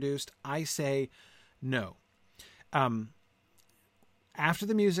have introduced? I say no. After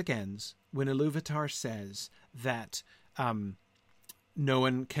the music ends, when Iluvatar says that no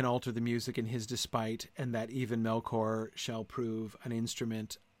one can alter the music in his despite, and that even Melkor shall prove an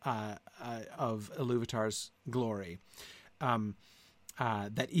instrument of Iluvatar's glory,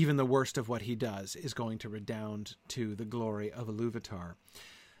 that even the worst of what he does is going to redound to the glory of Iluvatar.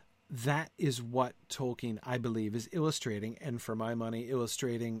 That is what Tolkien, I believe, is illustrating, and for my money,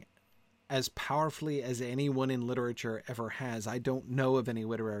 illustrating as powerfully as anyone in literature ever has. I don't know of any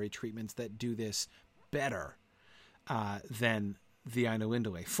literary treatments that do this better than the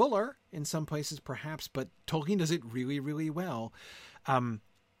Ainulindale. Fuller, in some places, perhaps, but Tolkien does it really, really well.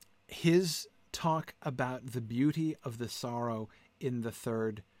 His talk about the beauty of the sorrow in the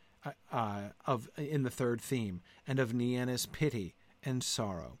third theme, and of Nienna's pity and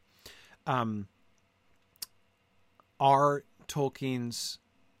sorrow, are Tolkien's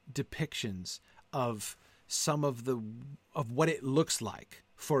depictions of some of what it looks like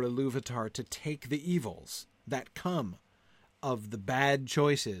for Iluvatar to take the evils that come of the bad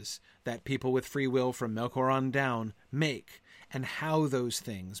choices that people with free will from Melkor on down make, and how those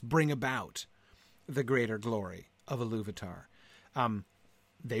things bring about the greater glory of Iluvatar.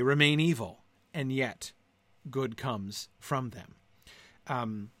 They remain evil, and yet good comes from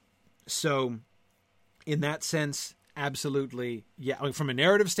them. So in that sense, absolutely, yeah. I mean, from a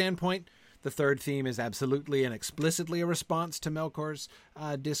narrative standpoint, the third theme is absolutely and explicitly a response to Melkor's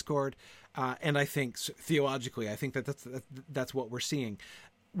discord. And I think theologically, I think that's what we're seeing.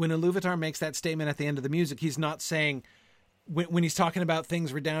 When Iluvatar makes that statement at the end of the music, he's not saying, when he's talking about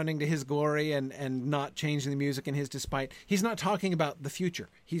things redounding to his glory and not changing the music in his despite, he's not talking about the future.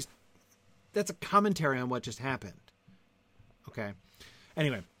 That's a commentary on what just happened. Okay.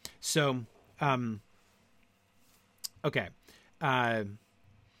 Anyway, so, okay.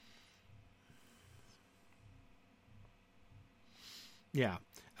 Yeah.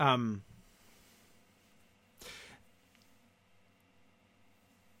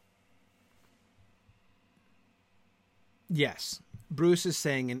 Yes. Bruce is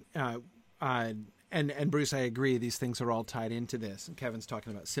saying, and Bruce, I agree, these things are all tied into this. And Kevin's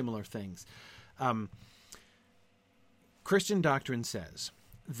talking about similar things. Christian doctrine says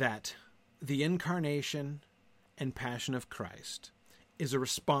that the incarnation and passion of Christ is a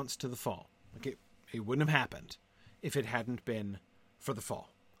response to the fall. Like it wouldn't have happened if it hadn't been for the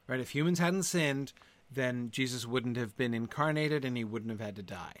fall, right? If humans hadn't sinned, then Jesus wouldn't have been incarnated and he wouldn't have had to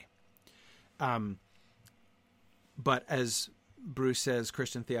die. But as Bruce says,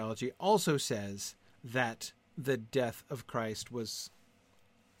 Christian theology also says that the death of Christ was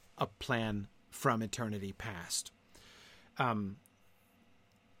a plan from eternity past.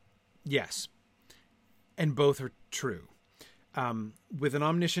 Yes. And both are true. With an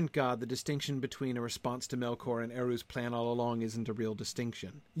omniscient God, the distinction between a response to Melkor and Eru's plan all along isn't a real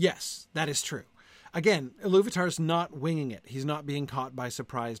distinction. Yes, that is true. Again, Iluvatar's not winging it. He's not being caught by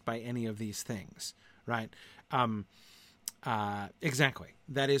surprise by any of these things, right? Exactly.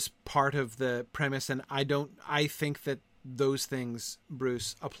 That is part of the premise, and I think that those things,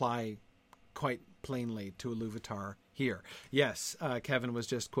 Bruce, apply quite plainly to Iluvatar here. Yes, Kevin was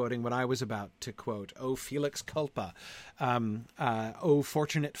just quoting what I was about to quote. "O Felix culpa, O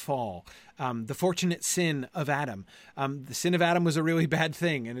fortunate fall, the fortunate sin of Adam." The sin of Adam was a really bad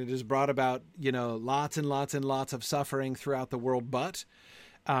thing, and it has brought about, lots and lots and lots of suffering throughout the world. But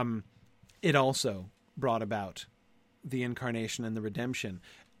it also brought about the incarnation and the redemption,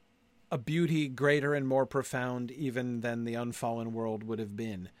 a beauty greater and more profound even than the unfallen world would have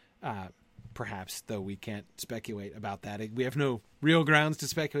been. Perhaps, though we can't speculate about that. We have no real grounds to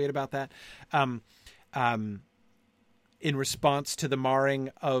speculate about that. In response to the marring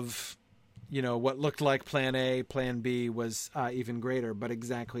of, what looked like Plan A, Plan B was even greater. But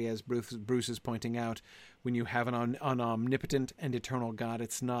exactly as Bruce is pointing out, when you have an omnipotent and eternal God,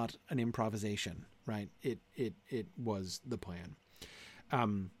 it's not an improvisation, right? It was the plan.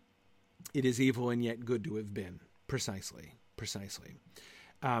 It is evil and yet good to have been. Precisely.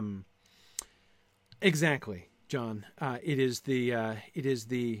 Exactly, John. It is the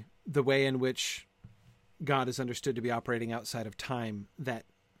way in which God is understood to be operating outside of time that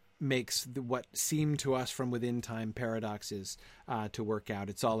makes what seem to us from within time paradoxes to work out.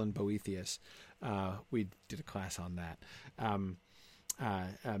 It's all in Boethius. We did a class on that,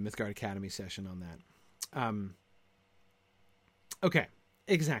 Mythgard Academy session on that. Okay,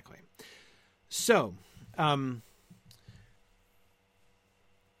 exactly. So,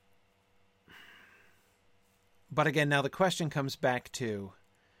 but again, now the question comes back to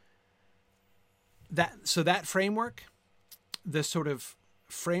that. So that framework, the sort of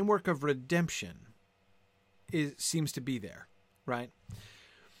framework of redemption, seems to be there, right?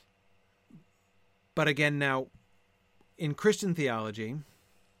 But again, now in Christian theology,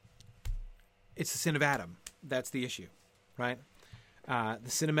 it's the sin of Adam. That's the issue, right? The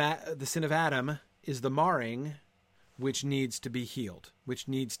sin of Adam is the marring which needs to be healed, which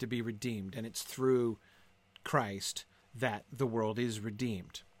needs to be redeemed, and it's through Christ that the world is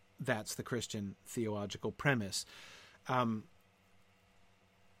redeemed. That's the Christian theological premise. But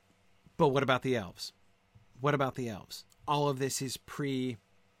what about the elves? All of this is pre-Adam.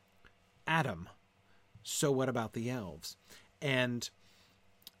 So what about the elves? And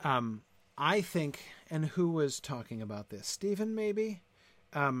I think, and who was talking about this? Stephen, maybe?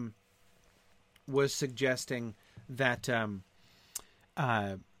 Was suggesting that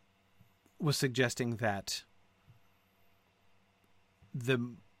the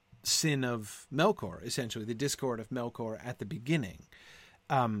sin of Melkor, essentially the discord of Melkor at the beginning,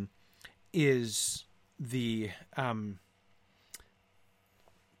 is the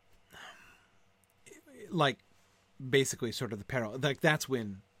basically sort of the peril. That's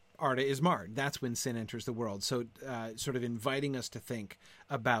when Arda is marred. That's when sin enters the world. So sort of inviting us to think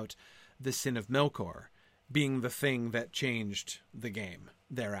about the sin of Melkor being the thing that changed the game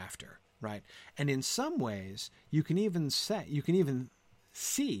thereafter, right? And in some ways, you can even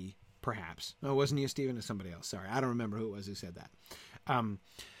see, perhaps, no, it wasn't you, Stephen, it was somebody else. Sorry, I don't remember who it was who said that.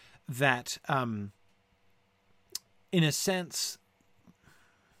 In a sense,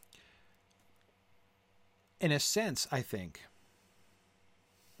 I think,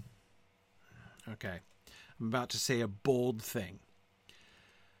 okay, I'm about to say a bold thing.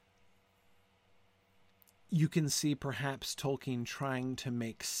 You can see perhaps Tolkien trying to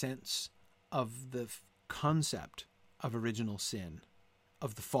make sense of the concept of original sin,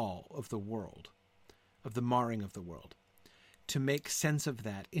 of the fall of the world, of the marring of the world, to make sense of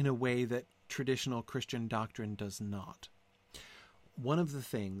that in a way that traditional Christian doctrine does not. One of the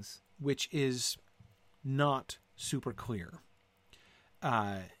things which is not super clear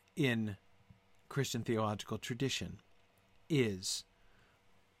in Christian theological tradition is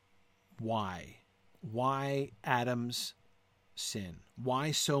why Adam's sin,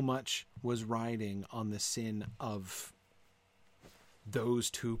 why so much was riding on the sin of those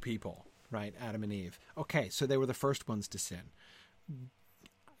two people, right? Adam and Eve. Okay, so they were the first ones to sin.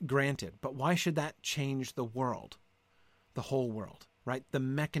 Granted, but why should that change the world? The whole world, right? The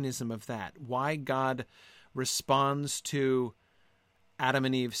mechanism of that. Why God responds to Adam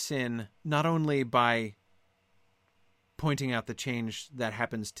and Eve's sin not only by pointing out the change that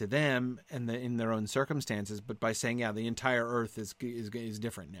happens to them and in their own circumstances, but by saying, yeah, the entire earth is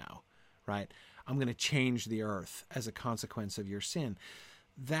different now, right? I'm going to change the earth as a consequence of your sin.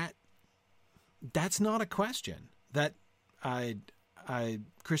 That's not a question that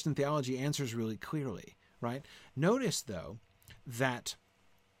Christian theology answers really clearly, right? Notice, though, that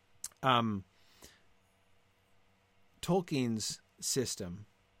Tolkien's system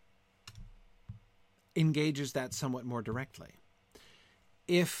engages that somewhat more directly.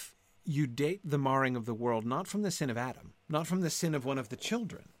 If you date the marring of the world not from the sin of Adam, not from the sin of one of the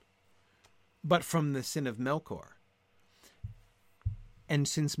children, but from the sin of Melkor, and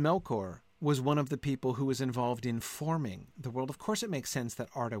since Melkor was one of the people who was involved in forming the world, of course it makes sense that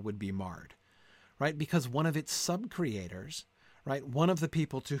Arda would be marred, right? Because one of its sub-creators, right, one of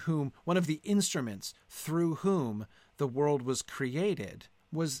the instruments through whom the world was created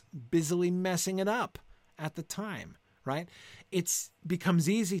was busily messing it up at the time, right? It becomes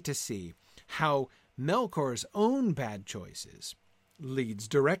easy to see how Melkor's own bad choices leads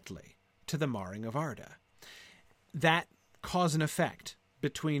directly to the marring of Arda. That cause and effect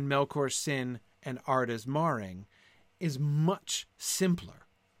between Melkor's sin and Arda's marring is much simpler,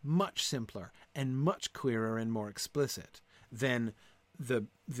 and much clearer and more explicit than the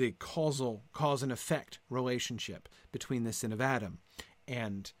cause and effect relationship between the sin of Adam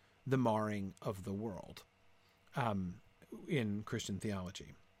and the marring of the world in Christian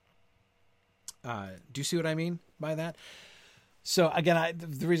theology. Do you see what I mean by that? So again,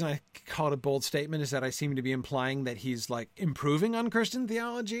 the reason I call it a bold statement is that I seem to be implying that he's like improving on Christian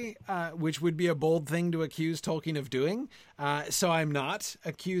theology, which would be a bold thing to accuse Tolkien of doing. So I'm not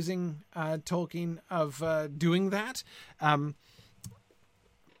accusing Tolkien of doing that. I'm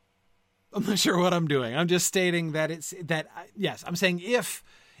not sure what I'm doing. I'm just stating that yes, I'm saying if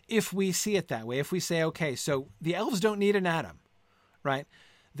we see it that way, if we say, okay, so the elves don't need an Adam, right?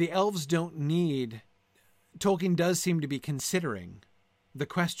 The elves don't need... Tolkien does seem to be considering the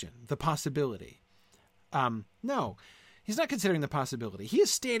question, the possibility. No, he's not considering the possibility. He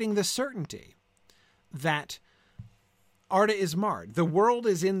is stating the certainty that Arda is marred. The world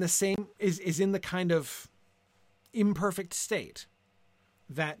is in the kind of imperfect state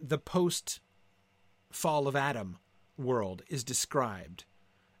that the post-fall of Adam world is described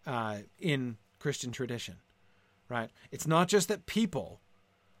in Christian tradition, right? It's not just that people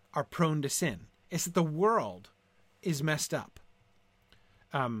are prone to sin. It's that the world is messed up.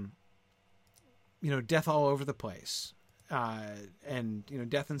 Death all over the place. And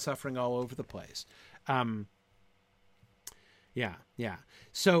death and suffering all over the place. Yeah.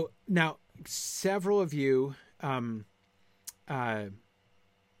 So now several of you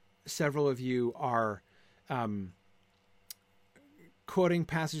are quoting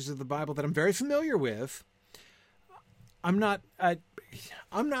passages of the Bible that I'm very familiar with. I'm not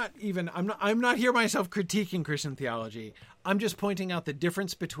here myself critiquing Christian theology. I'm just pointing out the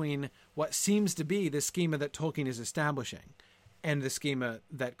difference between what seems to be the schema that Tolkien is establishing and the schema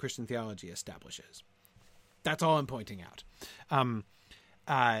that Christian theology establishes. That's all I'm pointing out.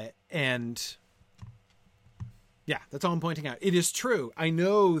 That's all I'm pointing out. It is true. I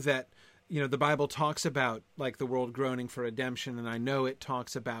know that, the Bible talks about like the world groaning for redemption. And I know it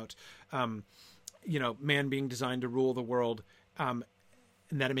talks about, man being designed to rule the world, and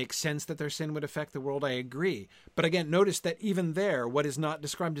that it makes sense that their sin would affect the world. I agree. But again, notice that even there, what is not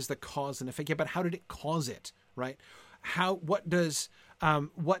described is the cause and effect. Yeah, but how did it cause it, right? What does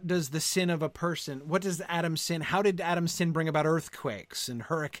the sin of a person, what does Adam's sin, how did Adam's sin bring about earthquakes and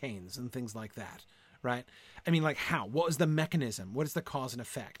hurricanes and things like that, right? I mean, like how? What was the mechanism? What is the cause and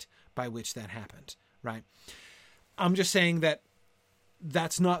effect by which that happened, right? I'm just saying that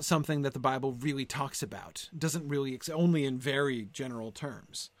that's not something that the Bible really talks about. It doesn't really, only in very general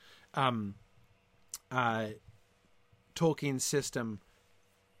terms. Tolkien's system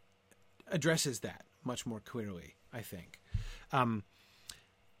addresses that much more clearly, I think.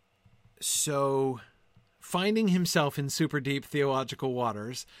 So finding himself in super deep theological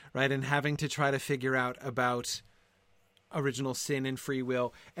waters, right, and having to try to figure out about original sin and free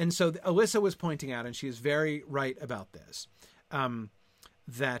will. And so Alyssa was pointing out, and she is very right about this,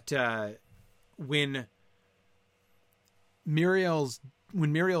 that when Muriel's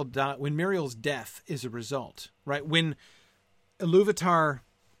death is a result, right? When Iluvatar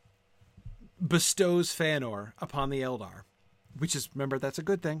bestows Feanor upon the Eldar, which is, remember, that's a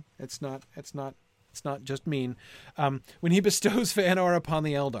good thing. It's not just mean. When he bestows Feanor upon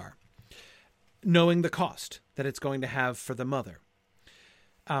the Eldar, knowing the cost that it's going to have for the mother,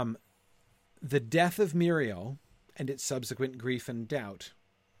 the death of Muriel and its subsequent grief and doubt,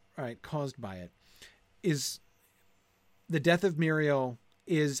 right, caused by it, is The death of Muriel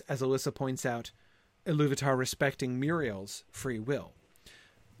is, as Alyssa points out, Iluvatar respecting Muriel's free will.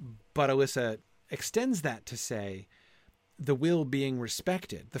 But Alyssa extends that to say the will being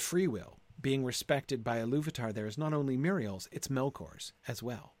respected, the free will being respected by Iluvatar there is not only Muriel's, it's Melkor's as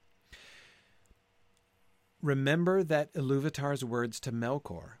well. Remember that Iluvatar's words to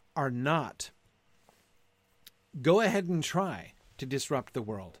Melkor are not, go ahead and try to disrupt the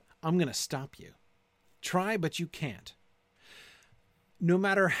world. I'm going to stop you. Try, but you can't. No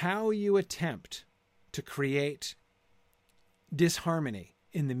matter how you attempt to create disharmony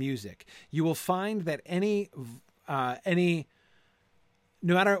in the music, you will find that no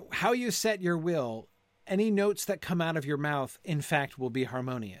matter how you set your will, any notes that come out of your mouth, in fact, will be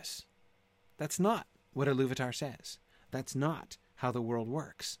harmonious. That's not what Iluvatar says. That's not how the world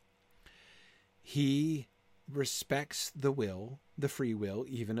works. He respects the will, the free will,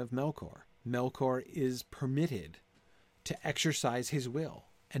 even of Melkor. Melkor is permitted to exercise his will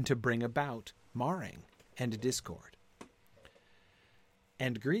and to bring about marring and discord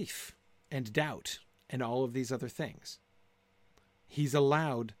and grief and doubt and all of these other things. He's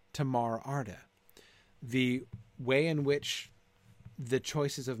allowed to mar Arda. The way in which the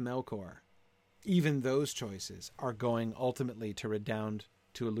choices of Melkor, even those choices, are going ultimately to redound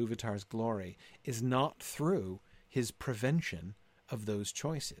to Iluvatar's glory is not through his prevention of those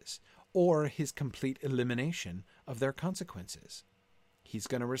choices or his complete elimination of their consequences. He's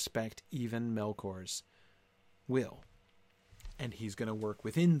going to respect even Melkor's will, and he's going to work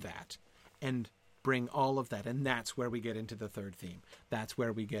within that and bring all of that. And that's where we get into the third theme. That's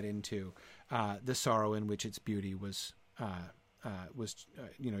where we get into the sorrow in which its beauty was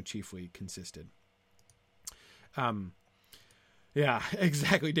chiefly consisted. Yeah,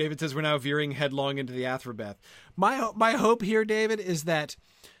 exactly. David says we're now veering headlong into the Athrobeth. My hope here, David, is that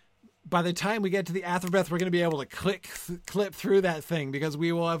by the time we get to the Athrobeth, we're going to be able to clip through that thing because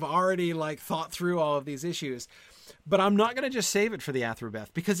we will have already thought through all of these issues. But I'm not going to just save it for the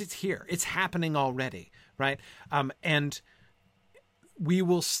Athrobeth because it's here. It's happening already, right? And we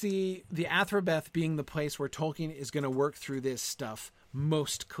will see the Athrobeth being the place where Tolkien is going to work through this stuff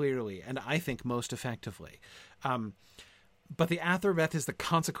most clearly and I think most effectively. But the Athrobeth is the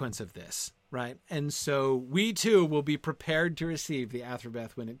consequence of this, right? And so we too will be prepared to receive the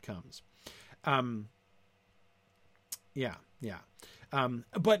Athrobeth when it comes. Yeah.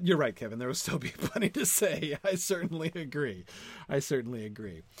 But you're right, Kevin. There will still be plenty to say. I certainly agree.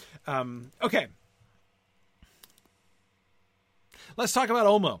 Okay. Let's talk about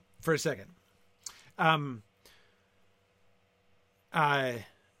Ulmo for a second.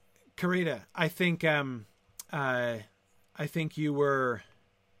 Karita, I think you were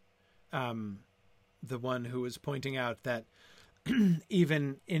the one who was pointing out that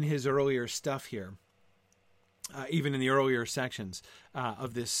even in his earlier stuff here, even in the earlier sections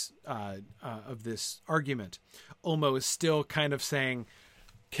of this argument, Ulmo is still kind of saying,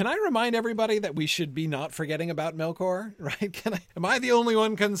 can I remind everybody that we should be not forgetting about Melkor, right? Am I the only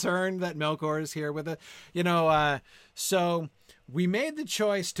one concerned that Melkor is here with it? So we made the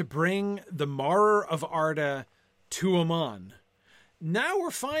choice to bring the Marrer of Arda to Aman. Now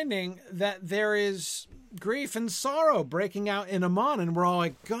we're finding that there is grief and sorrow breaking out in Aman, and we're all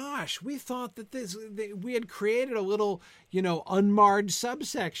like, gosh, we thought that we had created a little, unmarred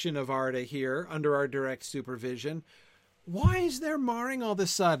subsection of Arda here under our direct supervision. Why is there marring all of a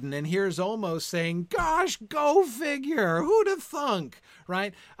sudden? And here's Ulmo saying, gosh, go figure. Who'd have thunk,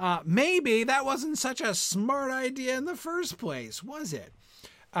 right? Maybe that wasn't such a smart idea in the first place, was it?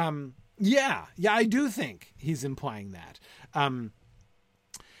 Yeah, I do think he's implying that.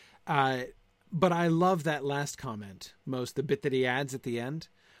 But I love that last comment most, the bit that he adds at the end.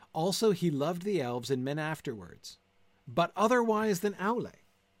 Also, he loved the elves and men afterwards, but otherwise than Aule,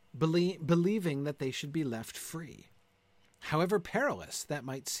 believing that they should be left free, however perilous that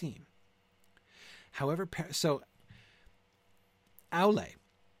might seem. So Aule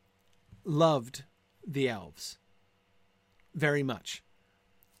loved the elves very much,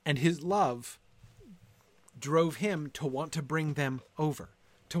 and his love drove him to want to bring them over,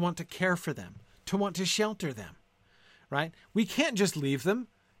 to want to care for them, to want to shelter them, right? We can't just leave them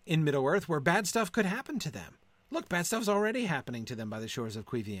in Middle-earth where bad stuff could happen to them. Look, bad stuff's already happening to them by the shores of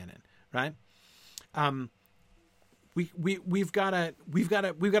Cuiviénen, right? We've got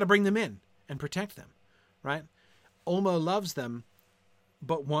to bring them in and protect them, right? Ulmo loves them,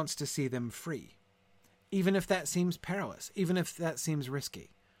 but wants to see them free, even if that seems perilous, even if that seems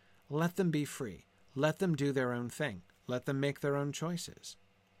risky. Let them be free. Let them do their own thing. Let them make their own choices.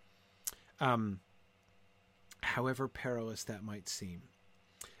 However perilous that might seem.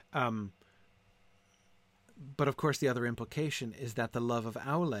 But of course, the other implication is that the love of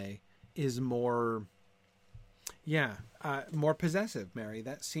Aule is more, more possessive, Mary.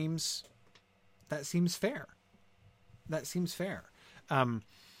 That seems fair. That seems fair.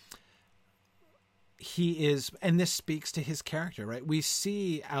 He is, and this speaks to his character, right? We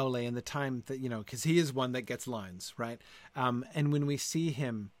see Aule in the time that, because he is one that gets lines, right? And when we see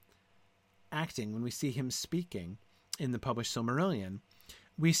him acting, when we see him speaking in the published Silmarillion,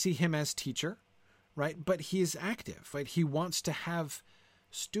 we see him as teacher, right? But he is active, right? He wants to have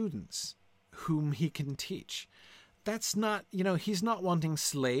students whom he can teach. That's not, he's not wanting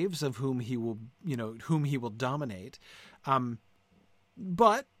slaves of whom he will dominate.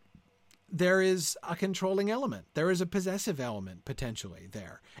 But there is a controlling element. There is a possessive element potentially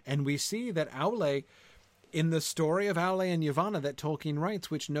there. And we see that Aule, in the story of Aule and Yavanna that Tolkien writes,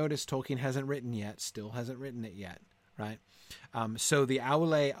 which notice Tolkien hasn't written yet, still hasn't written it yet, right? So the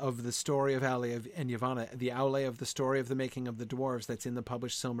Aule of the story of Aule and Yavanna, the Aule of the story of the making of the dwarves that's in the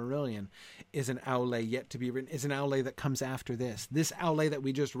published Silmarillion, is an Aule yet to be written, is an Aule that comes after this. This Aule that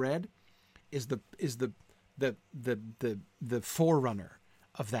we just read is the forerunner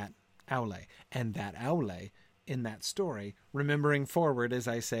of that Aule. And that Aule in that story, remembering forward, as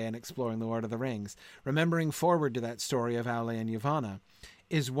I say in Exploring the Lord of the Rings, remembering forward to that story of Aule and Yavanna,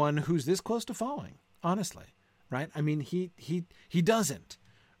 is one who's this close to falling, honestly. Right? I mean, he doesn't,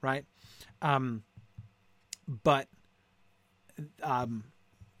 right? But,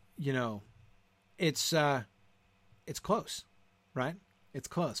 it's close, right? It's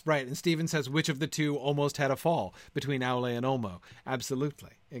close, right? And Stephen says, which of the two almost had a fall between Aule and Olmo?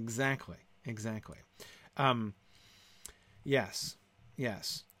 Absolutely. Exactly. Yes.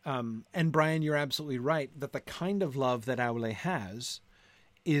 And Brian, you're absolutely right that the kind of love that Aule has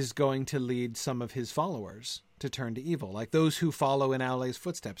is going to lead some of his followers to turn to evil, like those who follow in Aule's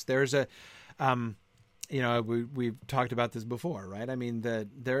footsteps. There's a, we've talked about this before, right? I mean,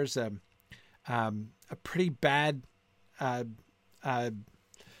 there's a pretty bad,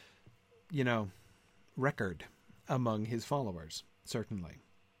 record among his followers, certainly.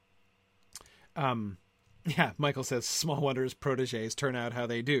 Michael says, small wonder his protégés turn out how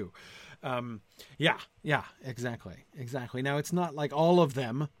they do. Exactly. Now, it's not like all of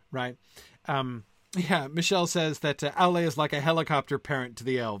them, right? Michelle says that Aule is like a helicopter parent to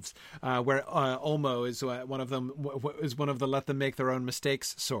the elves, where Olmo is one of the let them make their own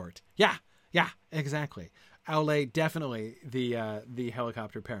mistakes sort. Yeah, exactly. Aule, definitely the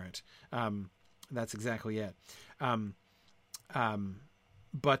helicopter parent. That's exactly it. But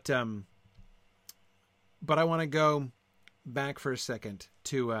I want to go back for a second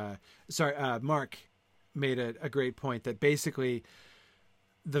to Mark made a great point that basically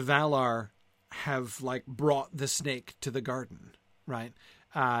the Valar have brought the snake to the garden, right?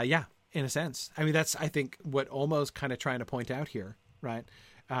 In a sense. I mean, that's, I think, what Olmo's kind of trying to point out here, right?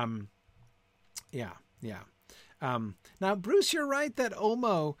 Now, Bruce, you're right that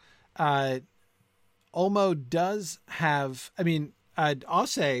Olmo does have, I mean,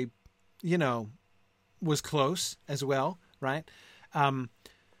 Osse, was close as well, right?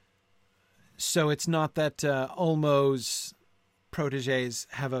 So it's not that Olmo's protégés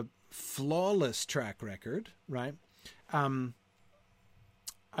have a flawless track record, right? I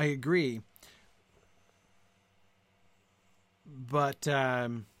agree. But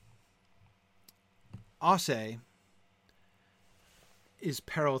Osse is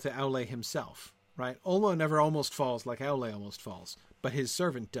peril to Aule himself, right? Olmo never almost falls like Aule almost falls, but his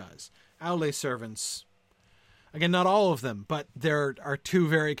servant does. Aule's servants, again, not all of them, but there are two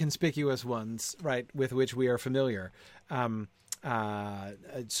very conspicuous ones, right, with which we are familiar.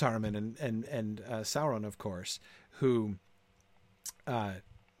 Saruman and Sauron, of course, who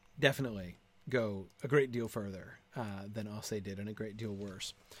definitely go a great deal further than Osse did, and a great deal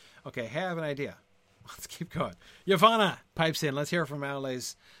worse. Okay, I have an idea. Let's keep going. Yavanna pipes in. Let's hear from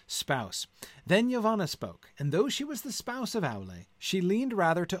Aule's spouse. Then Yavanna spoke, and though she was the spouse of Aule, she leaned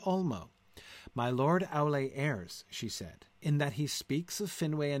rather to Olmo. My lord Aule errs, she said, in that he speaks of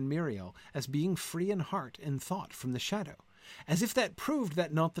Finwë and Miriel as being free in heart and thought from the shadow, as if that proved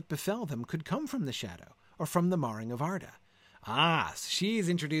that naught that befell them could come from the shadow, or from the marring of Arda. She's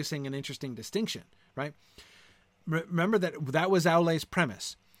introducing an interesting distinction, right? Remember that was Aule's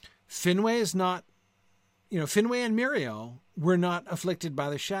premise. Finwë is not, Finwë and Miriel were not afflicted by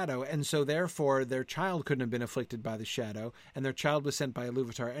the shadow, and so therefore their child couldn't have been afflicted by the shadow, and their child was sent by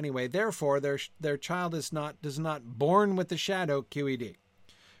Iluvatar anyway. Therefore, their child does not born with the shadow, QED,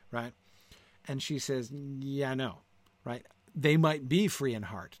 right? And she says, no, right? They might be free in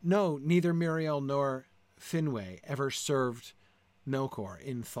heart. No, neither Miriel nor Finwë ever served Melkor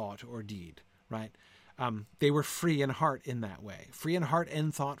in thought or deed, right? They were free in heart in that way, free in heart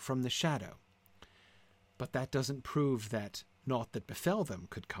and thought from the shadow. But that doesn't prove that naught that befell them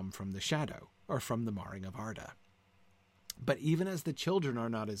could come from the shadow or from the marring of Arda. But even as the children are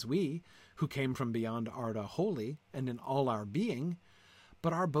not as we, who came from beyond Arda wholly and in all our being,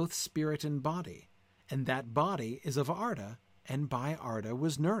 but are both spirit and body, and that body is of Arda, and by Arda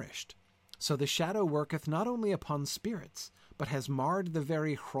was nourished. So the shadow worketh not only upon spirits, but has marred the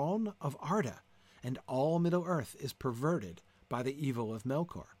very Hron of Arda, and all Middle-earth is perverted by the evil of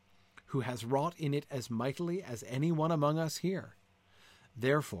Melkor, who has wrought in it as mightily as any one among us here.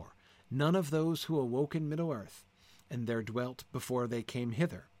 Therefore, none of those who awoke in Middle-earth, and there dwelt before they came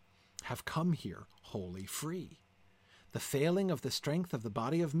hither, have come here wholly free. The failing of the strength of the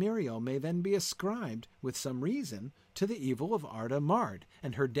body of Miriel may then be ascribed, with some reason, to the evil of Arda marred,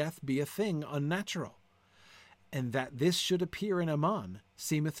 and her death be a thing unnatural. And that this should appear in Aman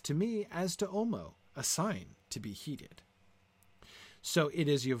seemeth to me, as to Olmo, a sign to be heeded. So it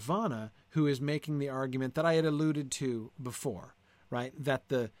is Yavanna who is making the argument that I had alluded to before, right? That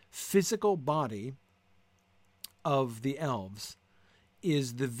the physical body of the elves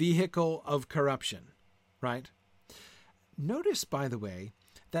is the vehicle of corruption, right? Notice, by the way,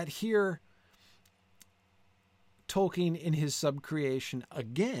 that here Tolkien in his subcreation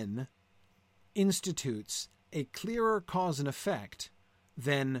again institutes a clearer cause and effect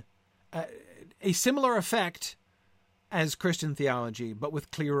than a similar effect as Christian theology, but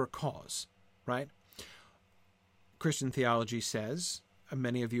with clearer cause, right? Christian theology says,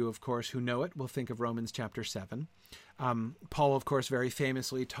 many of you, of course, who know it will think of Romans chapter 7. Paul, of course, very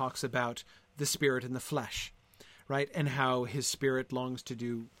famously talks about the spirit and the flesh, right? And how his spirit longs to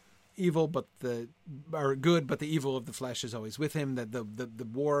do evil, or good, but the evil of the flesh is always with him. That the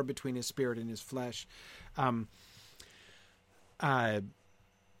war between his spirit and his flesh,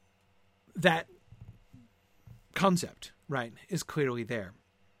 that concept, right, is clearly there.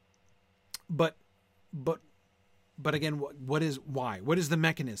 But again, what is why? What is the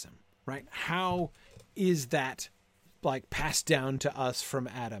mechanism, right? How is that like passed down to us from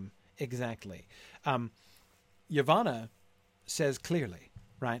Adam exactly? Yavanna says clearly,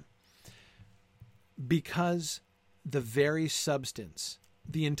 right? Because the very substance,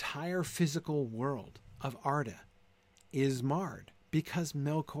 the entire physical world of Arda is marred because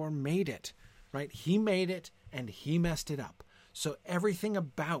Melkor made it, right? He made it and he messed it up. So everything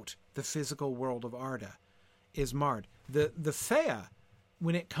about the physical world of Arda is marred. The Thea,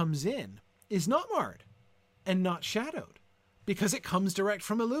 when it comes in, is not marred and not shadowed because it comes direct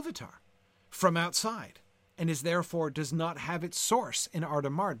from Iluvatar, from outside, and is therefore does not have its source in Arda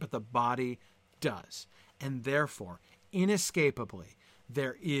marred, but the body does. And therefore, inescapably,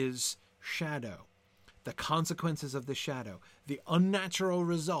 there is shadow. The consequences of the shadow, the unnatural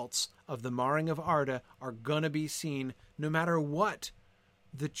results of the marring of Arda are going to be seen no matter what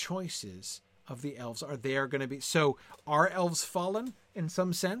the choices of the elves are. They are going to be. So are elves fallen in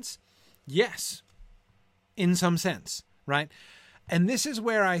some sense? Yes, in some sense, right? And this is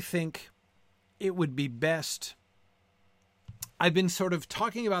where I think it would be best. I've been sort of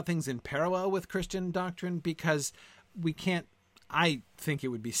talking about things in parallel with Christian doctrine because we can't, I think it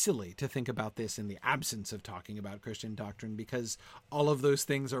would be silly to think about this in the absence of talking about Christian doctrine because all of those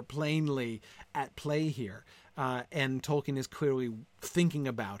things are plainly at play here. And Tolkien is clearly thinking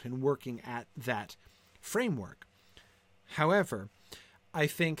about and working at that framework. However, I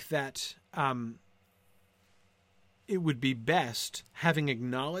think that it would be best, having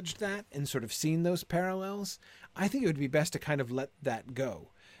acknowledged that and sort of seen those parallels, I think it would be best to kind of let that go.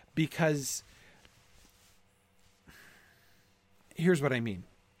 Because here's what I mean.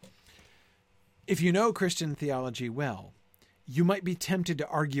 If you know Christian theology well, you might be tempted to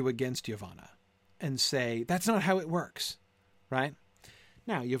argue against Yavanna and say, that's not how it works, right?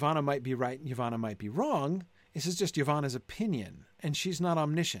 Now, Yavanna might be right and Yavanna might be wrong. This is just Yavanna's opinion, and she's not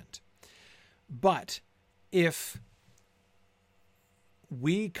omniscient. But if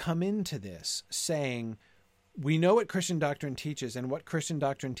we come into this saying, we know what Christian doctrine teaches, and what Christian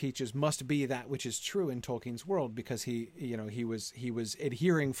doctrine teaches must be that which is true in Tolkien's world, because he was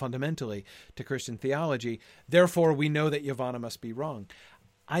adhering fundamentally to Christian theology. Therefore, we know that Yavanna must be wrong.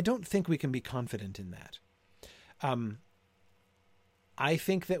 I don't think we can be confident in that. I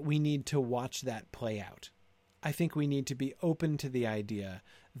think that we need to watch that play out. I think we need to be open to the idea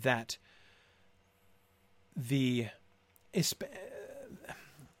that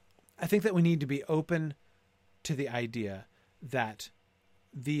I think that we need to be open to the idea that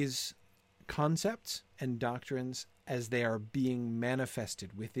these concepts and doctrines, as they are being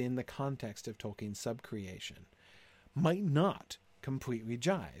manifested within the context of Tolkien's subcreation, might not completely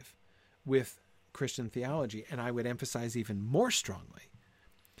jive with Christian theology. And I would emphasize even more strongly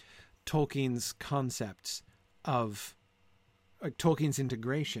Tolkien's concepts of Tolkien's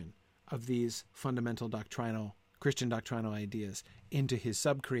integration of these fundamental Christian doctrinal ideas into his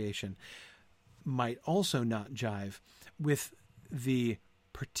subcreation might also not jive with the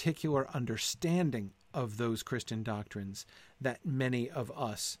particular understanding of those Christian doctrines that many of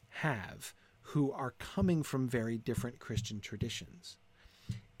us have who are coming from very different Christian traditions.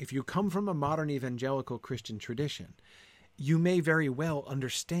 If you come from a modern evangelical Christian tradition, you may very well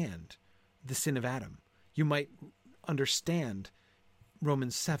understand the sin of Adam. You might understand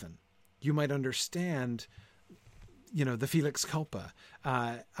Romans 7. You might understand, the Felix Culpa,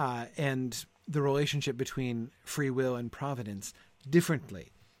 and the relationship between free will and providence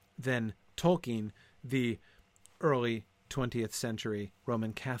differently than Tolkien, the early 20th century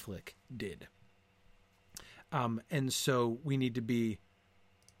Roman Catholic, did. And so we need to be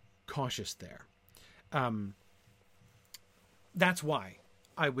cautious there. That's why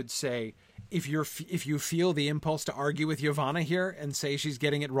I would say if you feel the impulse to argue with Yavanna here and say she's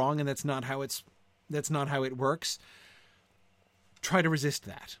getting it wrong and that's not how it works, try to resist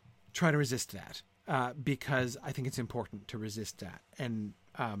that. Because I think it's important to resist that and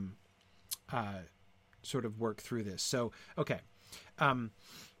sort of work through this. So, okay.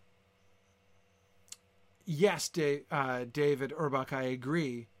 Yes, David Urbach, I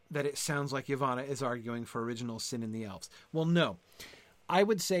agree that it sounds like Yavanna is arguing for original sin in the elves. Well, no. I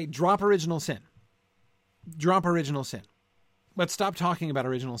would say drop original sin. Drop original sin. Let's stop talking about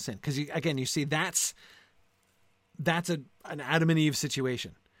original sin. Because, again, you see, that's an Adam and Eve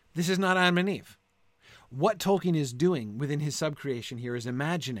situation. This is not Adam and Eve. What Tolkien is doing within his subcreation here is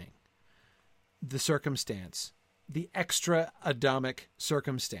imagining the circumstance, the extra Adamic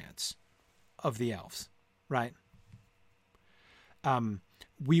circumstance of the elves, right?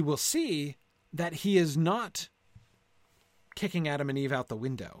 We will see that he is not kicking Adam and Eve out the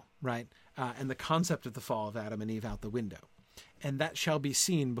window, right? And the concept of the fall of Adam and Eve out the window. And that shall be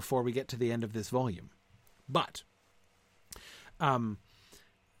seen before we get to the end of this volume. But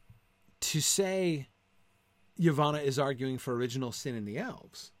to say Yavanna is arguing for original sin in the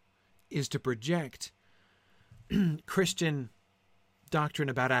elves is to project Christian doctrine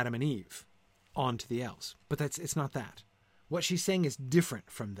about Adam and Eve onto the elves. But it's not that. What she's saying is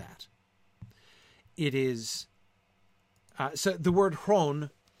different from that. It is... so the word hron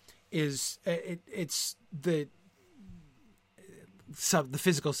is... it's the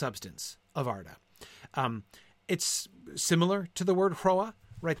physical substance of Arda. It's similar to the word hroa,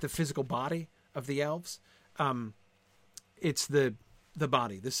 right? The physical body of the elves. It's the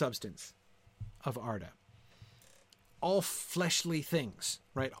body, the substance of Arda. All fleshly things,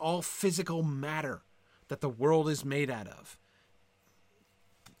 right? All physical matter that the world is made out of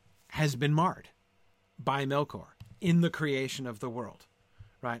has been marred by Melkor in the creation of the world,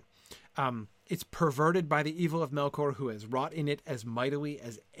 right? It's perverted by the evil of Melkor, who has wrought in it as mightily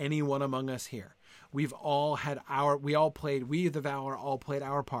as anyone among us here. We the Valar all played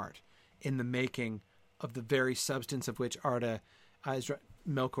our part in the making of the very substance of which Arda,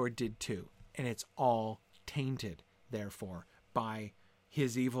 Melkor did too. And it's all tainted, therefore, by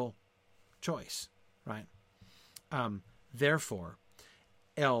his evil choice, right? Therefore,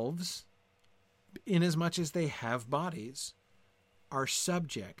 elves, inasmuch as they have bodies, are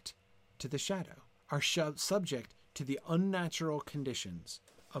subject to the shadow, are subject to the unnatural conditions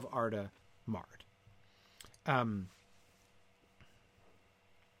of Arda marred.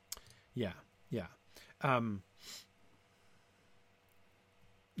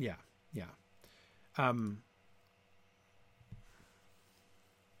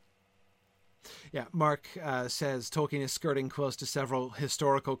 Mark says Tolkien is skirting close to several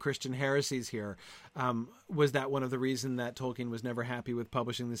historical Christian heresies here. Was that one of the reasons that Tolkien was never happy with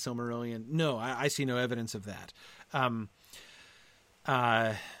publishing the Silmarillion? No, I see no evidence of that.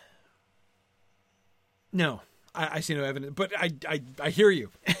 No, I see no evidence, but I hear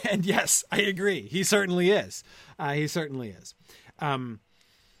you. And yes, I agree. He certainly is. Okay.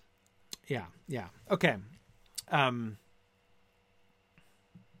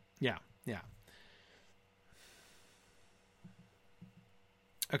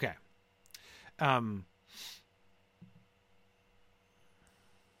 Okay.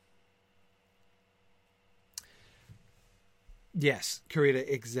 Yes, Kurita,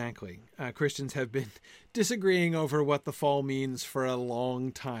 exactly. Christians have been disagreeing over what the fall means for a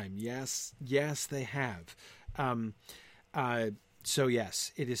long time. Yes, they have. So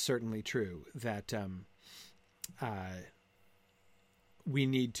yes, it is certainly true that we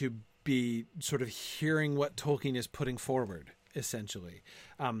need to be sort of hearing what Tolkien is putting forward essentially.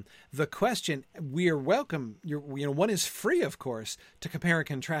 The question, we are welcome, one is free, of course, to compare and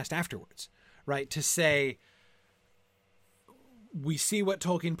contrast afterwards, right? To say, we see what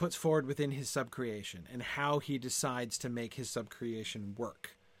Tolkien puts forward within his subcreation and how he decides to make his subcreation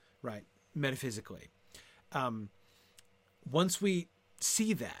work, right? Metaphysically. Once we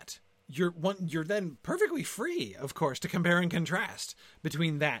see that, you're then perfectly free, of course, to compare and contrast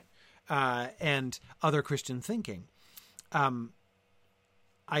between that and other Christian thinking. I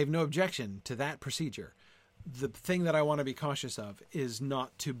have no objection to that procedure. The thing that I want to be cautious of is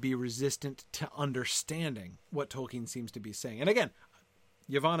not to be resistant to understanding what Tolkien seems to be saying. And again,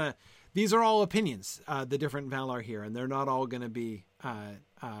 Yavanna, these are all opinions, the different Valar here, and they're not all going to be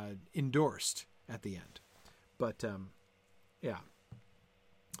endorsed at the end. But, yeah.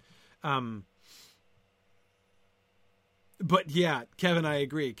 But yeah, Kevin, I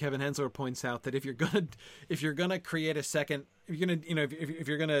agree. Kevin Hensler points out that if you're gonna create a second, if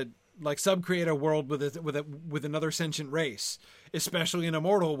you're gonna like subcreate a world with another sentient race, especially an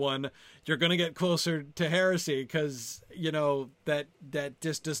immortal one, you're gonna get closer to heresy because that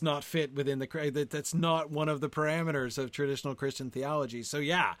just does not fit within that's not one of the parameters of traditional Christian theology. So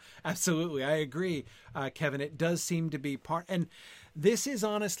yeah, absolutely, I agree, Kevin. It does seem to be part, and this is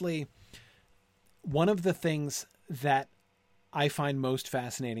honestly one of the things that I find most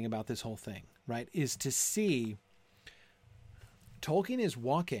fascinating about this whole thing, right, is to see Tolkien is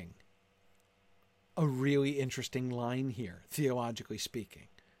walking a really interesting line here, theologically speaking,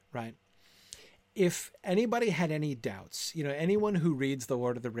 right? If anybody had any doubts, anyone who reads The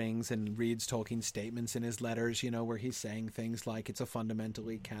Lord of the Rings and reads Tolkien's statements in his letters, where he's saying things like it's a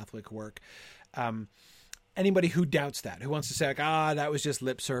fundamentally Catholic work, anybody who doubts that, who wants to say like, that was just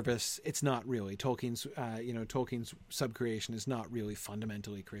lip service, it's not really. Tolkien's subcreation is not really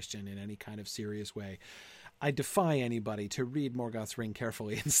fundamentally Christian in any kind of serious way. I defy anybody to read Morgoth's Ring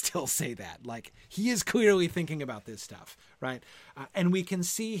carefully and still say that. Like, he is clearly thinking about this stuff, right? And we can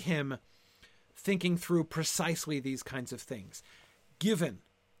see him thinking through precisely these kinds of things. Given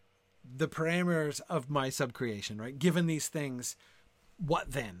the parameters of my subcreation, right? Given these things,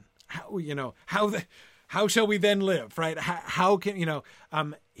 what then? How shall we then live, right? How can,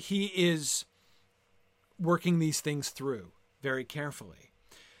 he is working these things through very carefully.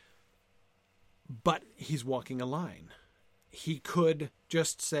 But he's walking a line. He could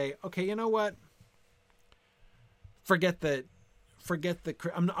just say, okay, you know what? Forget the.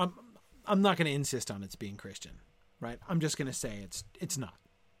 I'm not going to insist on it's being Christian, right? I'm just going to say it's not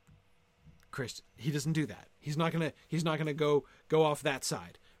Christian. He doesn't do that. He's not going to go off that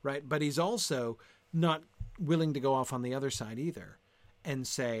side, right? But he's also not willing to go off on the other side either and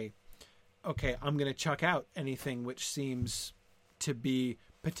say, okay, I'm going to chuck out anything which seems to be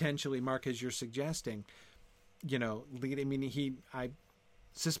potentially, Mark, as you're suggesting, I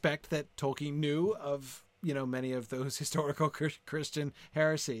suspect that Tolkien knew of, many of those historical Christian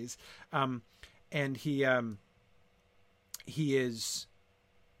heresies. And he is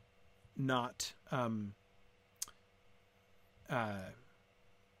not,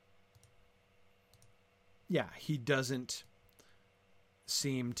 he doesn't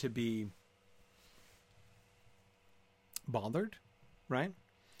seem to be bothered, right?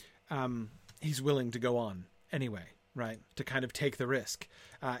 He's willing to go on anyway, right? To kind of take the risk.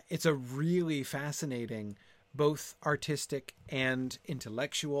 It's a really fascinating, both artistic and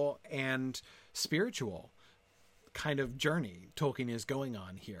intellectual and spiritual kind of journey Tolkien is going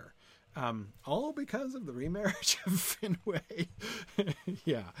on here. All because of the remarriage of Finwë.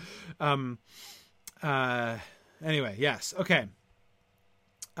 Yeah. Anyway, yes. Okay.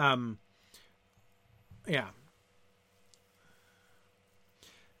 Yeah.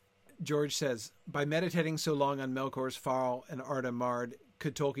 George says, by meditating so long on Melkor's fall and Arda Mard,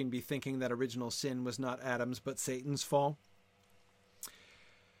 could Tolkien be thinking that original sin was not Adam's but Satan's fall?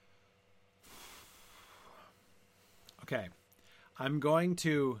 Okay. I'm going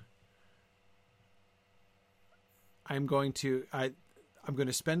to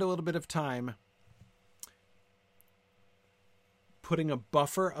spend a little bit of time putting a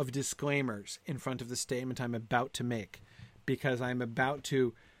buffer of disclaimers in front of the statement I'm about to make, because I'm about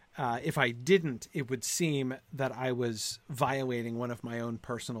to, if I didn't, it would seem that I was violating one of my own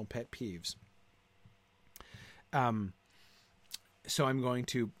personal pet peeves. So I'm going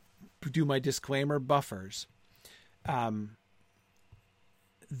to do my disclaimer buffers.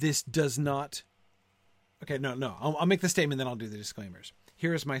 This does not... Okay, no. I'll make the statement, then I'll do the disclaimers.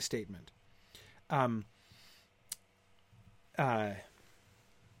 Here is my statement.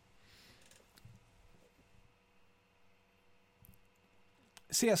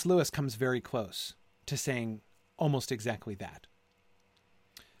 C.S. Lewis comes very close to saying almost exactly that.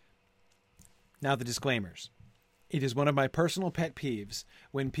 Now the disclaimers. It is one of my personal pet peeves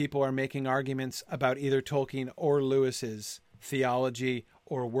when people are making arguments about either Tolkien or Lewis's theology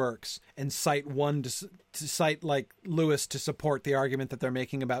or works and cite one to cite like Lewis to support the argument that they're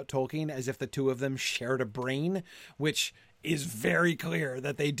making about Tolkien as if the two of them shared a brain, which is very clear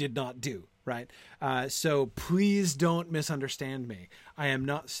that they did not do, right? So please don't misunderstand me. I am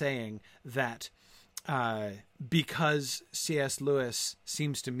not saying that because C.S. Lewis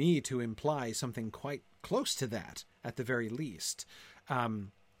seems to me to imply something quite close to that at the very least. And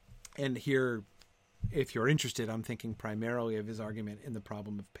here, if you're interested, I'm thinking primarily of his argument in The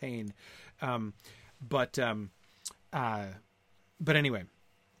Problem of Pain. But anyway,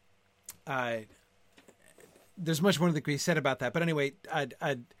 there's much more that can be said about that. But anyway,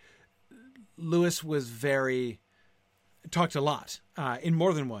 Lewis talked a lot in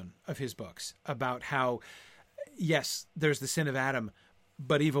more than one of his books about how, yes, there's the sin of Adam,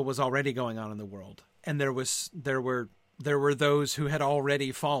 but evil was already going on in the world. And there were those who had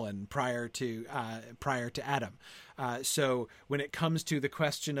already fallen prior to Adam. So when it comes to the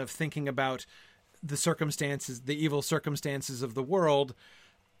question of thinking about the evil circumstances of the world,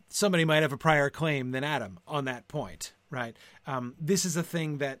 somebody might have a prior claim than Adam on that point, right? This is a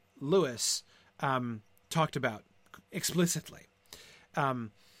thing that Lewis talked about explicitly.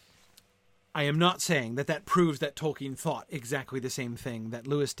 I am not saying that proves that Tolkien thought exactly the same thing that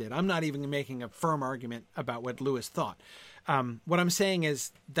Lewis did. I'm not even making a firm argument about what Lewis thought. What I'm saying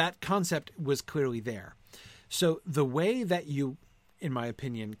is that concept was clearly there. So the way that you, in my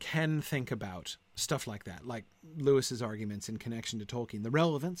opinion, can think about stuff like that, like Lewis's arguments in connection to Tolkien, the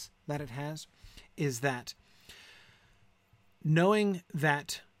relevance that it has is that knowing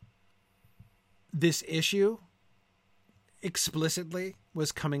that this issue explicitly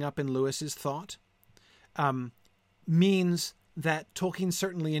was coming up in Lewis's thought, means that Tolkien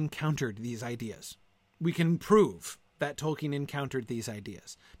certainly encountered these ideas. We can prove that Tolkien encountered these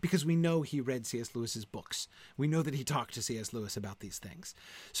ideas because we know he read C.S. Lewis's books. We know that he talked to C.S. Lewis about these things.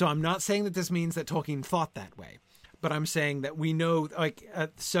 So I'm not saying that this means that Tolkien thought that way, but I'm saying that we know,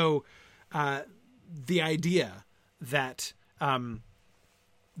 the idea that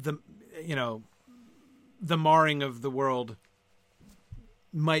the marring of the world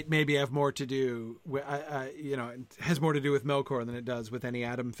might maybe have more to do with, has more to do with Melkor than it does with any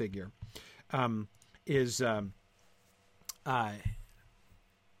Adam figure, I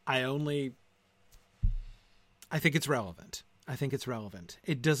think it's relevant.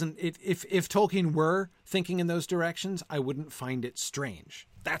 It doesn't, if Tolkien were thinking in those directions, I wouldn't find it strange.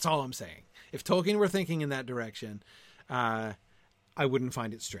 That's all I'm saying. If Tolkien were thinking in that direction, I wouldn't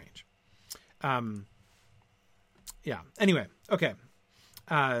find it strange. Yeah. Anyway. Okay.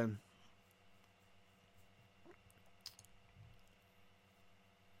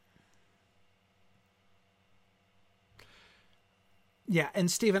 Yeah.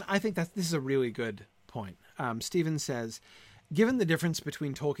 And Stephen, I think this is a really good point. Stephen says, given the difference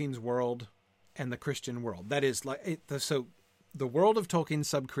between Tolkien's world and the Christian world, that is so the world of Tolkien's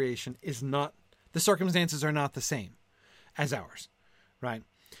subcreation is not, the circumstances are not the same as ours, right?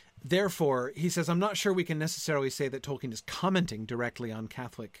 Therefore, he says, I'm not sure we can necessarily say that Tolkien is commenting directly on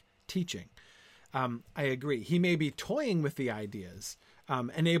Catholic teaching. I agree. He may be toying with the ideas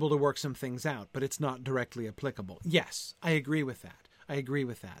and able to work some things out, but it's not directly applicable. Yes, I agree with that.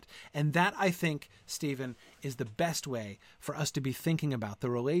 And that, I think, Stephen, is the best way for us to be thinking about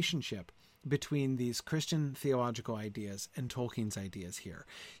the relationship between these Christian theological ideas and Tolkien's ideas here.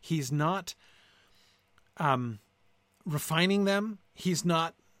 He's not refining them. He's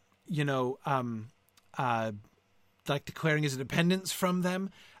not declaring his independence from them.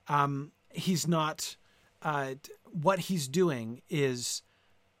 He's not, what he's doing is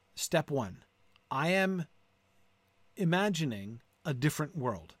step one. I am imagining a different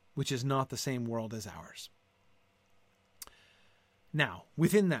world, which is not the same world as ours. Now,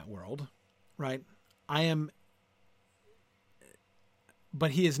 within that world, right,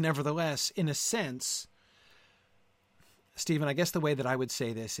 but he is nevertheless, in a sense, Stephen, I guess the way that I would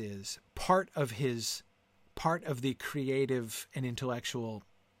say this is part of the creative and intellectual,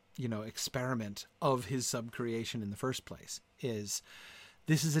 experiment of his subcreation in the first place is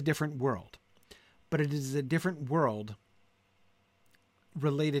this is a different world, but it is a different world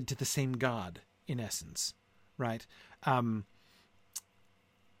related to the same God in essence, right?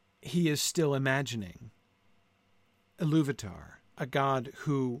 He is still imagining Iluvatar, a God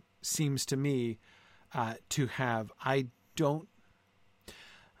who seems to me to have, I've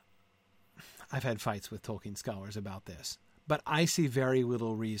had fights with Tolkien scholars about this, but I see very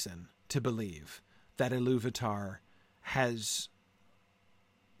little reason to believe that Iluvatar has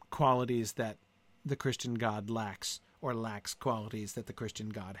qualities that the Christian God lacks, or lacks qualities that the Christian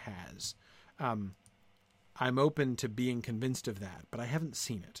God has. I'm open to being convinced of that, but I haven't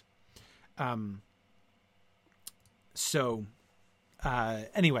seen it.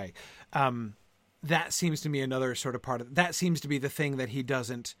 Anyway, that seems to me another sort of part of that seems to be the thing that he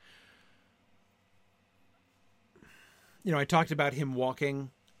doesn't. I talked about him walking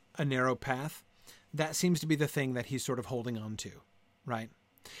a narrow path. That seems to be the thing that he's sort of holding on to, right?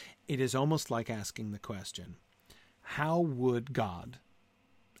 It is almost like asking the question, how would God,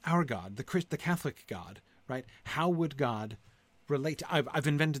 our God, the Catholic God, right? How would God relate to, I've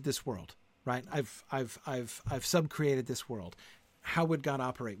invented this world, right? I've subcreated this world. How would God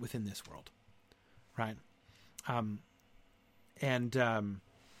operate within this world? Right.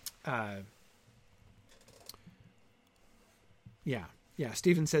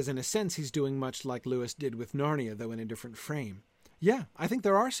 Stephen says, in a sense, he's doing much like Lewis did with Narnia, though in a different frame. Yeah, I think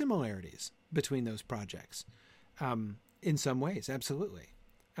there are similarities between those projects. In some ways. Absolutely.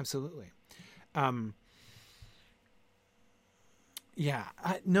 Absolutely. I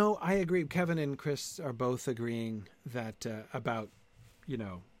agree. Kevin and Chris are both agreeing that, about,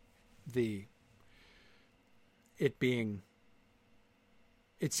 it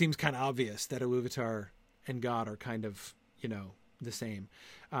seems kind of obvious that Iluvatar and God are kind of, the same.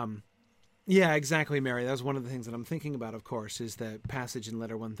 Yeah, exactly, Mary. That was one of the things that I'm thinking about, of course, is the passage in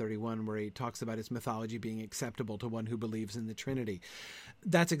Letter 131 where he talks about his mythology being acceptable to one who believes in the Trinity.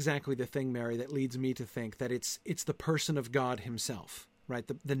 That's exactly the thing, Mary, that leads me to think that it's the person of God himself, right?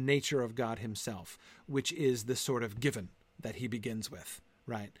 The nature of God himself, which is the sort of given that he begins with,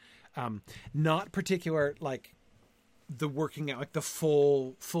 right? Not particular, like the working out, like the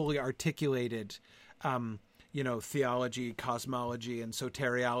fully articulated, theology, cosmology, and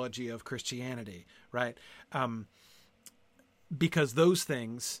soteriology of Christianity, right? Because those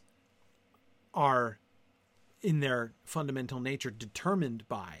things are, in their fundamental nature, determined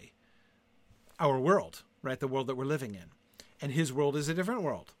by our world, right? The world that we're living in. And his world is a different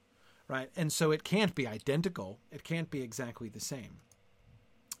world, right? And so it can't be identical. It can't be exactly the same.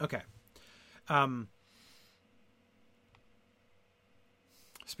 Okay.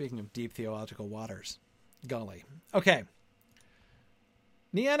 Speaking of deep theological waters. Golly. Okay.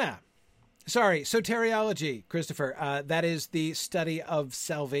 Nienna. Sorry, soteriology, Christopher. That is the study of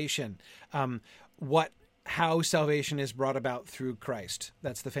salvation. How salvation is brought about through Christ.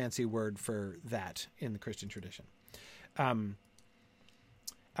 That's the fancy word for that in the Christian tradition. Now,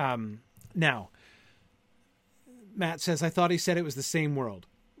 Matt says, I thought he said it was the same world.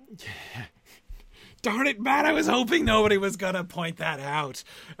 Darn it, Matt, I was hoping nobody was going to point that out.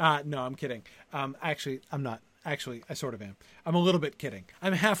 No, I'm kidding. Actually, I'm not. Actually, I sort of am. I'm a little bit kidding.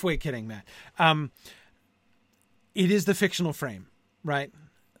 I'm halfway kidding, Matt. It is the fictional frame, right?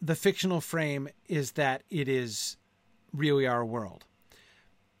 The fictional frame is that it is really our world.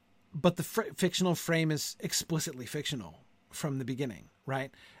 But the fictional frame is explicitly fictional from the beginning,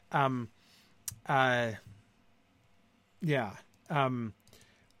 right? No.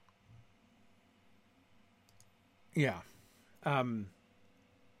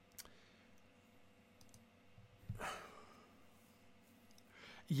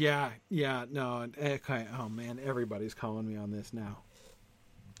 Okay. Oh man, everybody's calling me on this now.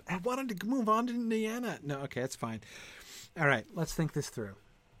 I wanted to move on to Indiana. No, okay, that's fine. All right, let's think this through.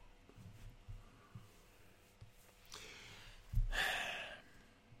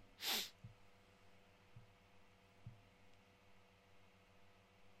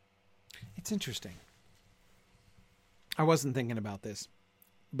 It's interesting. I wasn't thinking about this,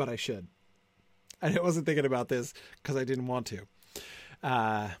 but I should. I wasn't thinking about this because I didn't want to.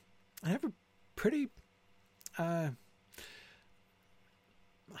 I have a pretty... I'm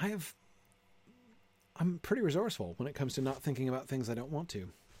pretty resourceful when it comes to not thinking about things I don't want to.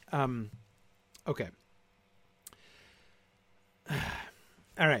 Okay.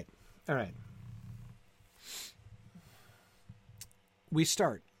 All right. We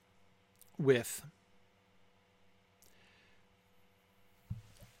start with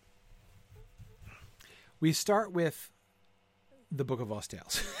the Book of Lost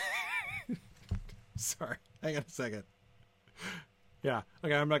Tales. Sorry, hang on a second. Yeah,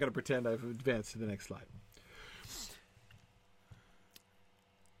 okay, I'm not going to pretend I've advanced to the next slide.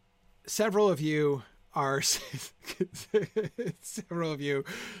 Several of you are saying several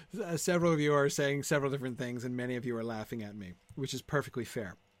different things, and many of you are laughing at me, which is perfectly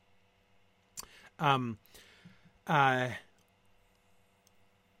fair. All right.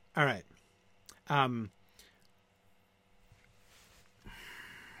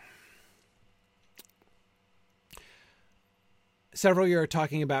 several you are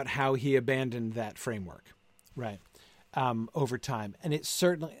talking about how he abandoned that framework, right, over time. And it's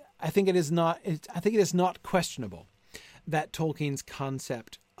certainly, I think it is not questionable that Tolkien's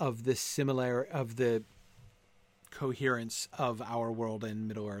concept of the coherence of our world and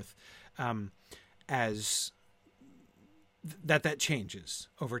Middle-earth, as that changes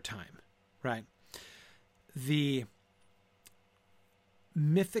over time, right? The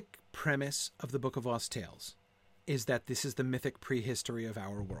mythic premise of the Book of Lost Tales is that this is the mythic prehistory of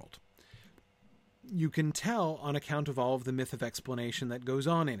our world. You can tell on account of all of the myth of explanation that goes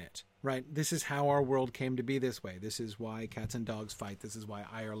on in it, right? This is how our world came to be this way. This is why cats and dogs fight. This is why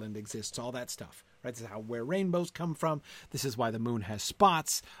Ireland exists, all that stuff, right? This is where rainbows come from. This is why the moon has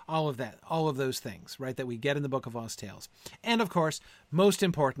spots, all of that, all of those things, right, that we get in the Book of Lost Tales. And of course, most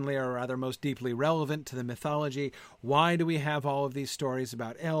importantly, or rather most deeply relevant to the mythology, why do we have all of these stories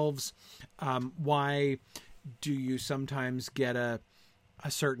about elves? Why do you sometimes get a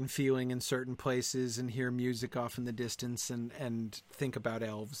certain feeling in certain places and hear music off in the distance and think about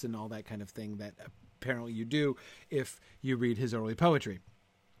elves and all that kind of thing that apparently you do if you read his early poetry.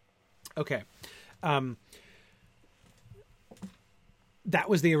 Okay. That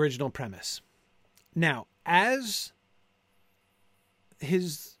was the original premise. Now, as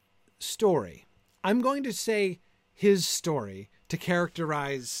his story, I'm going to say his story to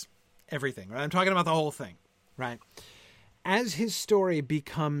characterize everything, right? I'm talking about the whole thing, right? As his story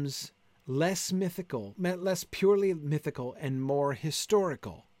becomes less mythical, less purely mythical and more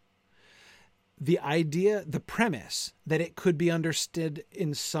historical, the idea, the premise that it could be understood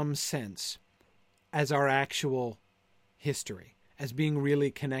in some sense as our actual history, as being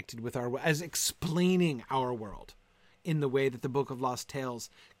really connected with as explaining our world in the way that the Book of Lost Tales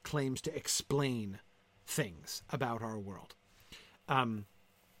claims to explain things about our world,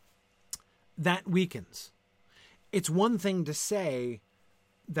 that weakens. It's one thing to say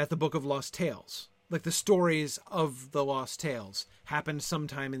that the Book of Lost Tales, like the stories of the Lost Tales, happened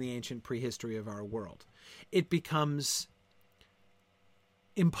sometime in the ancient prehistory of our world. It becomes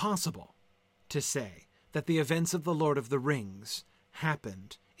impossible to say that the events of the Lord of the Rings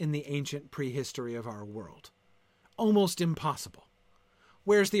happened in the ancient prehistory of our world. Almost impossible.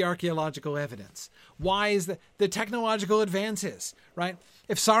 Where's the archaeological evidence? Why is the technological advances, right?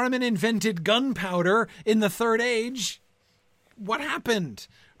 If Saruman invented gunpowder in the Third Age, what happened,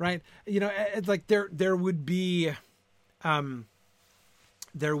 right? You know, it's like there would be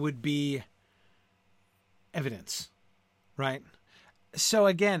evidence, right? So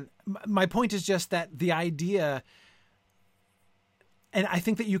again, my point is just that the idea, and I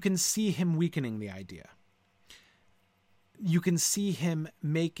think that you can see him weakening the idea. You can see him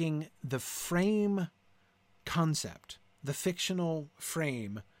making the frame concept, the fictional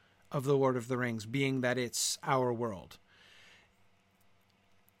frame of the Lord of the Rings, being that it's our world,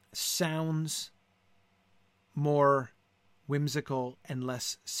 sounds more whimsical and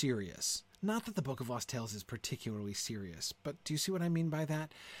less serious. Not that the Book of Lost Tales is particularly serious, but do you see what I mean by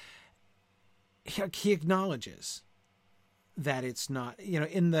that? He acknowledges that it's not, you know,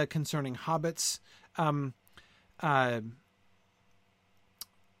 in the Concerning Hobbits,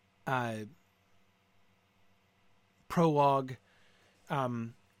 prologue,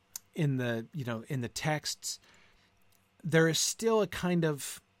 in the texts, there is still a kind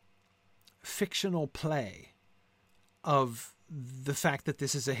of fictional play of the fact that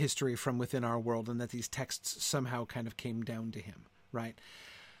this is a history from within our world and that these texts somehow kind of came down to him, right?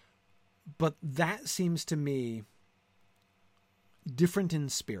 But that seems to me different in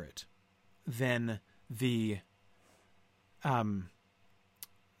spirit than the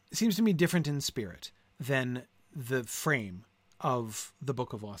frame of the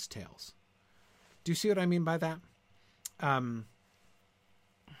Book of Lost Tales. Do you see what I mean by that?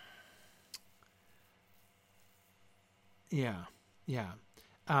 Yeah.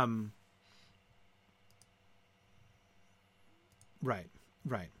 Right.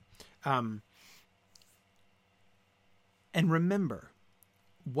 And remember,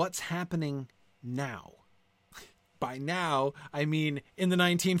 what's happening now? By now, I mean in the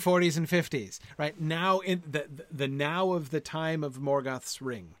 1940s and 50s, right? Now, in the now of the time of Morgoth's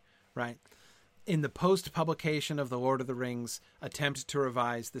ring, right? In the post-publication of The Lord of the Rings attempt to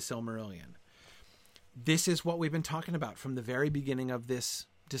revise the Silmarillion. This is what we've been talking about from the very beginning of this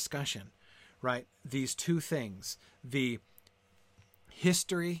discussion, right? These two things, the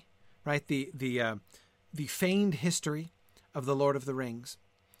history, right? The feigned history of The Lord of the Rings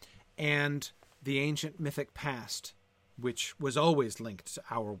and the ancient mythic past, which was always linked to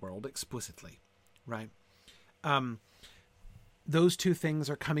our world explicitly, right? Those two things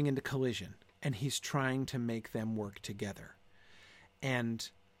are coming into collision, and he's trying to make them work together. And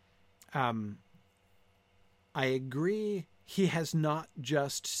I agree, he has not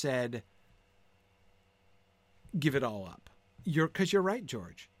just said, give it all up. Because you're right,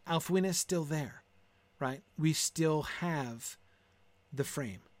 George. Alfwin is still there, right? We still have the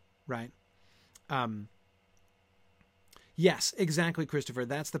frame, right? Yes, exactly, Christopher.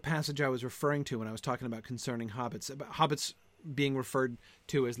 That's the passage I was referring to when I was talking about concerning hobbits. About hobbits being referred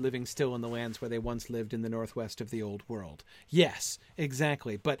to as living still in the lands where they once lived in the northwest of the old world. Yes,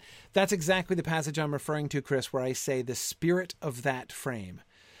 exactly. But that's exactly the passage I'm referring to, Chris, where I say the spirit of that frame,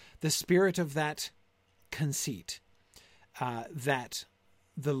 the spirit of that conceit, that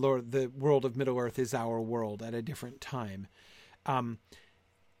the world of Middle-earth is our world at a different time,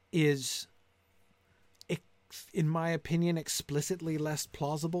 is, in my opinion, explicitly less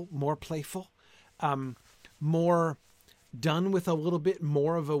plausible, more playful, more done with a little bit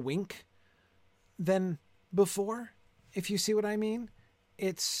more of a wink than before, if you see what I mean.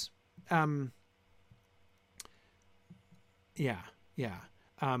 It's,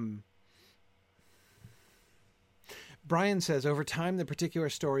 Brian says, over time, the particular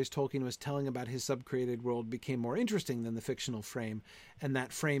stories Tolkien was telling about his subcreated world became more interesting than the fictional frame, and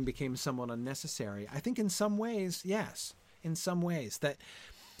that frame became somewhat unnecessary. I think in some ways, yes, in some ways, that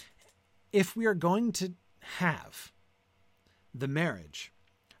if we are going to have the marriage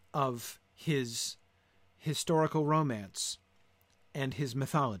of his historical romance and his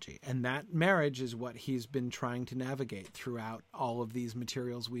mythology, and that marriage is what he's been trying to navigate throughout all of these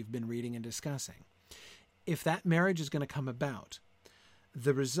materials we've been reading and discussing. If that marriage is going to come about,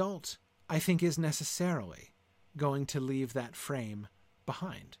 the result, I think, is necessarily going to leave that frame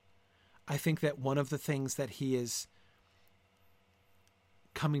behind. I think that one of the things that he is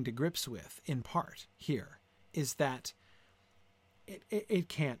coming to grips with, in part, here, is that it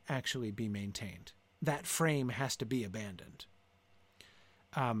can't actually be maintained. That frame has to be abandoned.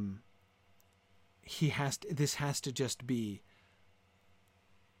 This has to just be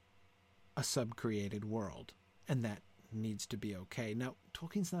a subcreated world, and that needs to be okay. Now,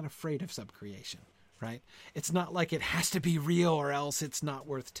 Tolkien's not afraid of subcreation, right? It's not like it has to be real or else it's not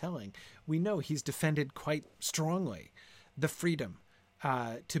worth telling. We know he's defended quite strongly the freedom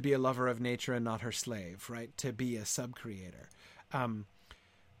to be a lover of nature and not her slave, right? To be a subcreator.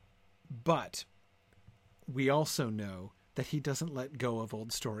 But we also know that he doesn't let go of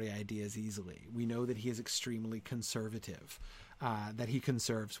old story ideas easily. We know that he is extremely conservative, that he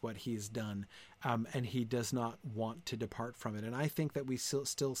conserves what he's done, and he does not want to depart from it. And I think that we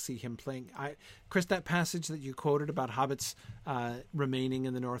still see him playing. Chris, that passage that you quoted about hobbits remaining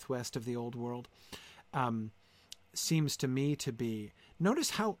in the northwest of the old world seems to me to be,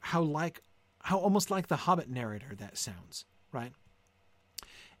 notice how almost like the Hobbit narrator that sounds, right?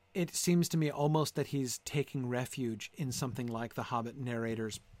 It seems to me almost that he's taking refuge in something like the Hobbit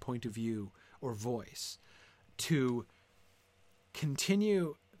narrator's point of view or voice to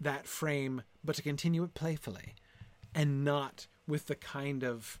continue that frame, but to continue it playfully and not with the kind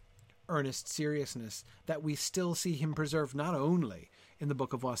of earnest seriousness that we still see him preserve not only in the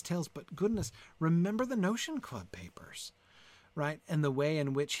Book of Lost Tales, but goodness, remember the Notion Club papers, right? And the way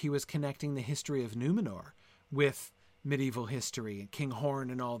in which he was connecting the history of Númenor with medieval history and King Horn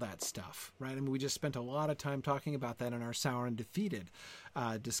and all that stuff, right? I mean, we just spent a lot of time talking about that in our Sauron Defeated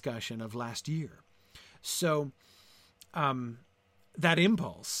discussion of last year. So that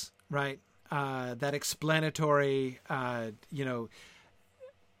impulse, right? That explanatory,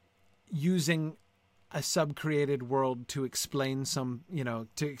 using a subcreated world to explain to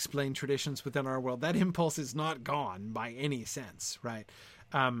explain traditions within our world, that impulse is not gone by any sense, right?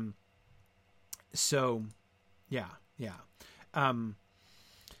 So, yeah.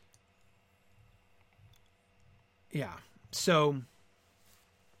 So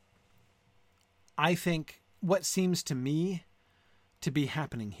I think what seems to me to be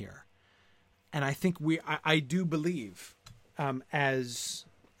happening here, and I think I do believe, as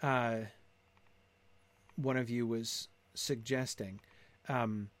one of you was suggesting,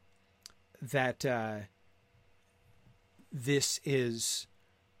 that this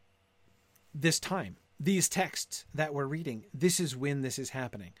time, these texts that we're reading, this is when this is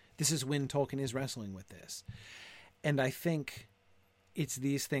happening. This is when Tolkien is wrestling with this. And I think it's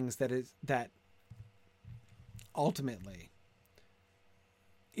these things that ultimately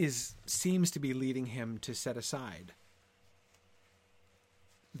seems to be leading him to set aside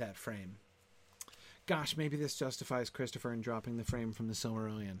that frame. Gosh, maybe this justifies Christopher in dropping the frame from the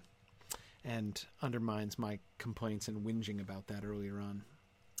Silmarillion and undermines my complaints and whinging about that earlier on.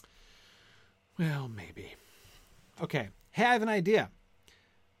 Well, maybe. Okay. Hey, I have an idea.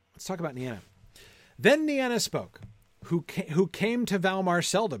 Let's talk about Nienna. Then Nienna spoke. who came to Valmar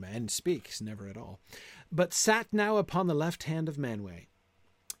seldom and speaks never at all, but sat now upon the left hand of Manwë.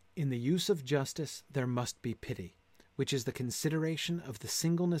 In the use of justice there must be pity, which is the consideration of the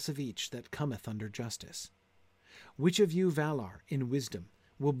singleness of each that cometh under justice. Which of you, Valar, in wisdom,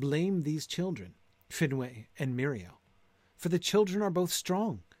 will blame these children, Finwë and Miriel? For the children are both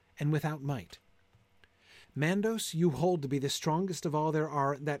strong and without might. Mandos you hold to be the strongest of all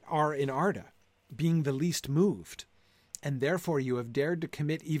that are in Arda, being the least moved, and therefore you have dared to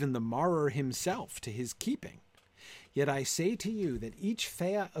commit even the Marrer himself to his keeping. Yet I say to you that each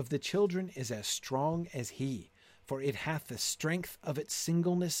Fea of the children is as strong as he, for it hath the strength of its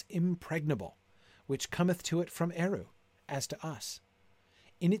singleness impregnable, which cometh to it from Eru, as to us.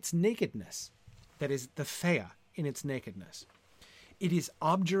 In its nakedness, that is, the Fea in its nakedness, it is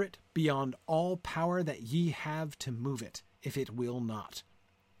obdurate beyond all power that ye have to move it, if it will not.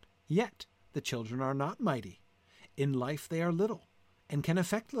 Yet the children are not mighty. In life they are little, and can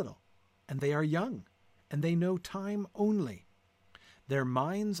effect little, and they are young, and they know time only. Their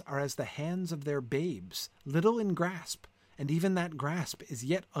minds are as the hands of their babes, little in grasp, and even that grasp is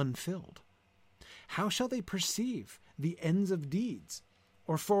yet unfilled. How shall they perceive the ends of deeds,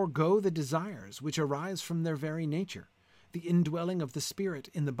 or forego the desires which arise from their very nature, the indwelling of the spirit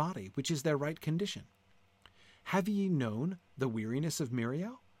in the body, which is their right condition? Have ye known the weariness of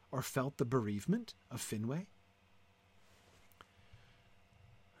Miriel, or felt the bereavement of Finwë?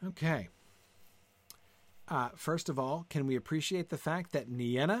 Okay. First of all, can we appreciate the fact that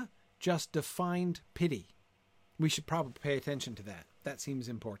Nienna just defined pity? We should probably pay attention to that. That seems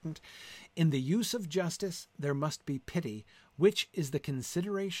important. In the use of justice, there must be pity, which is the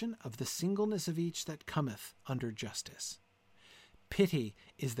consideration of the singleness of each that cometh under justice. Pity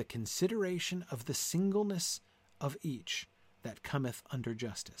is the consideration of the singleness of each that cometh under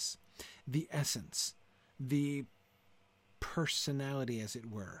justice. The essence, the personality, as it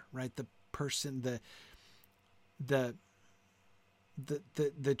were, right? The person, the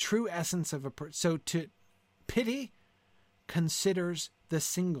true essence of a person. So to pity considers the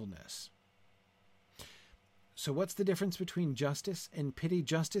singleness. So what's the difference between justice and pity?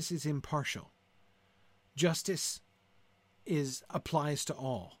 Justice is impartial. Justice applies to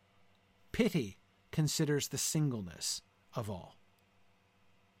all. Pity considers the singleness of all.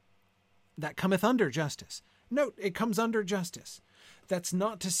 That cometh under justice. Note, it comes under justice. That's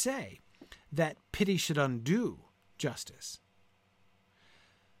not to say that pity should undo justice.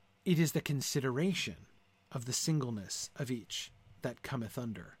 It is the consideration of the singleness of each that cometh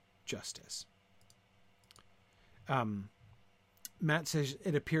under justice. Matt says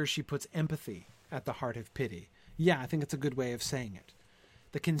it appears she puts empathy at the heart of pity. Yeah, I think it's a good way of saying it.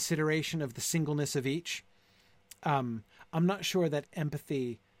 The consideration of the singleness of each. I'm not sure that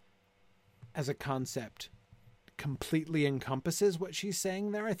empathy as a concept completely encompasses what she's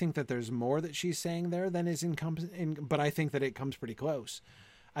saying there. I think that there's more that she's saying there than is but I think that it comes pretty close.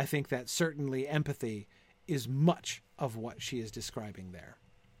 I think that certainly empathy is much of what she is describing there.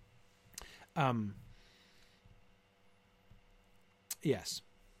 Yes.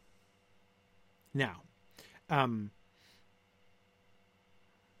 Now,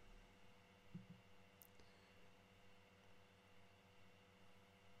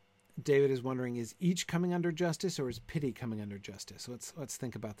 David is wondering, is each coming under justice or is pity coming under justice? Let's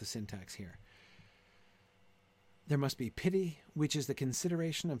think about the syntax here. There must be pity, which is the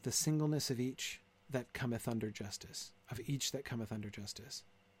consideration of the singleness of each that cometh under justice. Of each that cometh under justice.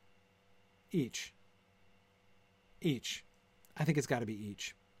 Each. I think it's got to be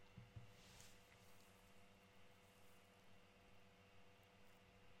each.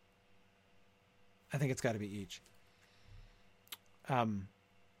 I think it's got to be each.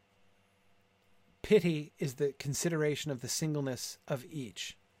 Pity is the consideration of the singleness of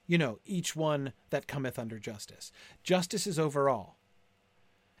each. You know, each one that cometh under justice. Justice is overall,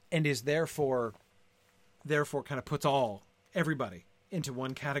 and is therefore kind of puts everybody into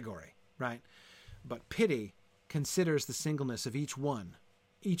one category, right? But pity considers the singleness of each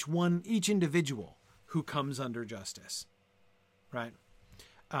individual who comes under justice, right?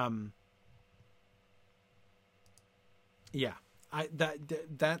 Yeah,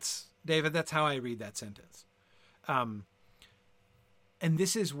 that's David. That's how I read that sentence. And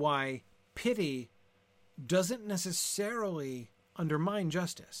this is why pity doesn't necessarily undermine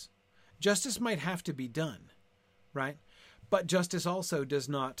justice. Justice might have to be done, right? But justice also does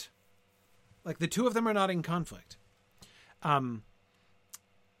not, like the two of them are not in conflict.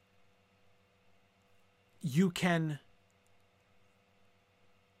 You can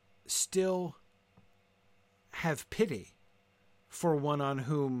still have pity for one on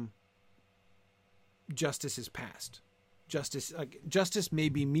whom justice is passed, Justice may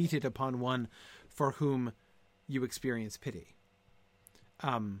be meted upon one for whom you experience pity.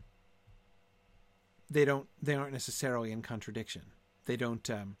 They aren't necessarily in contradiction. They don't.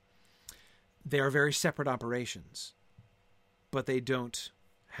 They are very separate operations, but they don't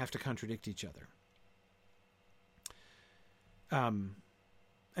have to contradict each other.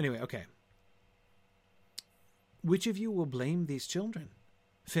 Anyway, okay. Which of you will blame these children,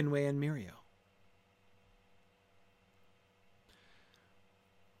 Finwë and Miriel?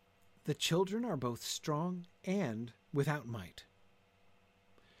 The children are both strong and without might.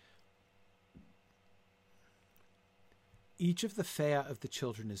 Each of the Fëa of the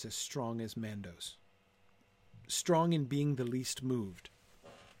children is as strong as Mandos, strong in being the least moved.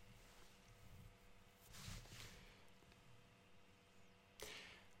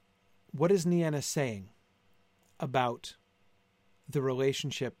 What is Nienna saying about the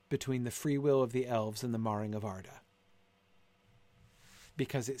relationship between the free will of the elves and the marring of Arda?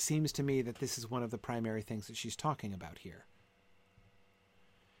 Because it seems to me that this is one of the primary things that she's talking about here.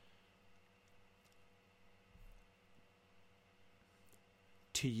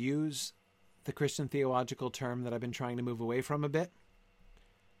 To use the Christian theological term that I've been trying to move away from a bit,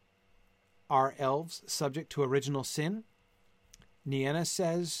 are elves subject to original sin? Nienna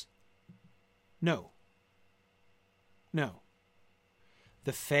says, no. No.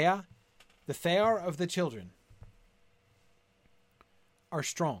 The Fëa of the children are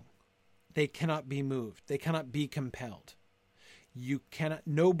strong. They cannot be moved. They cannot be compelled.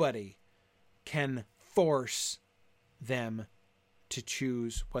 Nobody can force them to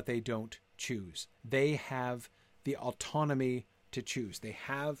choose what they don't choose. They have the autonomy to choose. They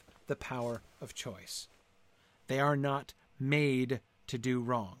have the power of choice. They are not made to do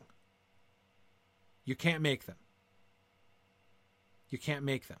wrong. You can't make them. You can't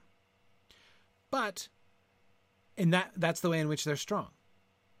make them. But that's the way in which they're strong.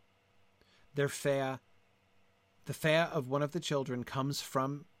 They're Fëa. The Fëa of one of the children comes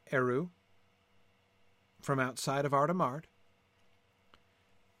from Eru, from outside of Arda Mard.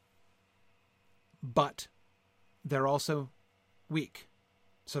 But they're also weak.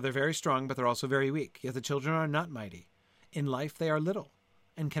 So they're very strong, but they're also very weak. Yet the children are not mighty. In life they are little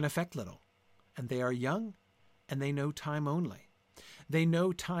and can affect little. And they are young and they know time only. They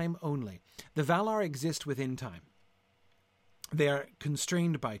know time only. The Valar exist within time. They are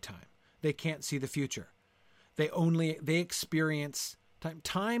constrained by time. They can't see the future. They experience time.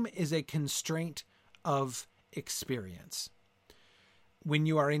 Time is a constraint of experience. When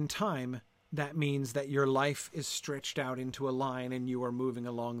you are in time, that means that your life is stretched out into a line and you are moving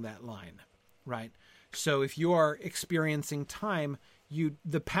along that line, right? So if you are experiencing time,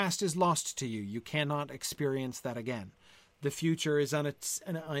 the past is lost to you. You cannot experience that again. The future is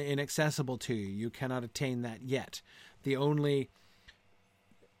inaccessible to you. You cannot attain that yet. The only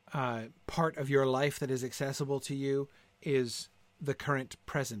part of your life that is accessible to you is the current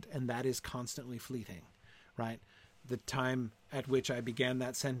present, and that is constantly fleeting, right? The time at which I began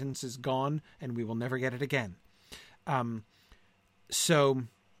that sentence is gone, and we will never get it again. Okay.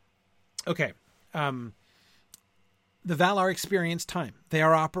 The Valar experience time. They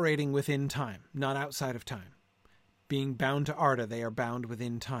are operating within time, not outside of time. Being bound to Arda, they are bound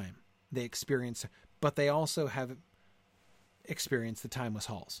within time. They experience, but they also have experienced the timeless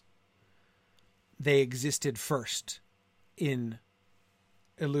halls. They existed first in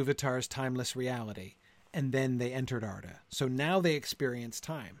Iluvatar's timeless reality, and then they entered Arda. So now they experience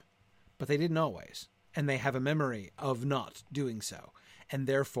time, but they didn't always. And they have a memory of not doing so, and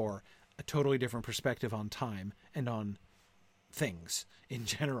therefore a totally different perspective on time and on things in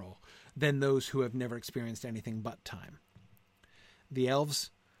general than those who have never experienced anything but time. The elves,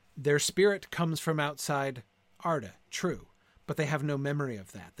 their spirit comes from outside Arda, true, but they have no memory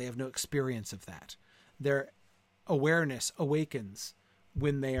of that. They have no experience of that. Their awareness awakens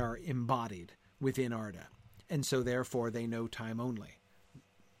when they are embodied within Arda, and so therefore they know time only.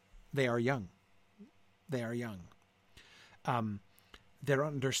 They are young. They are young. Their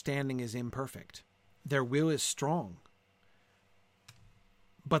understanding is imperfect. Their will is strong,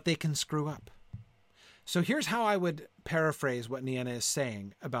 but they can screw up. So here's how I would paraphrase what Nienna is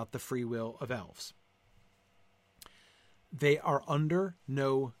saying about the free will of elves. They are under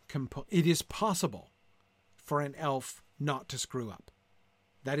no it is possible for an elf not to screw up.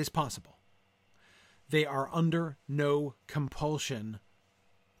 That is possible. They are under no compulsion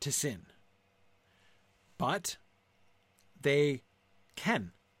to sin. But they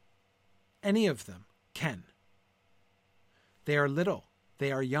can. Any of them can. They are little.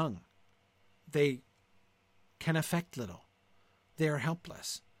 They are young. They can affect little. They are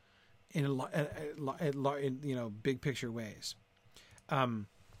helpless. in big picture ways.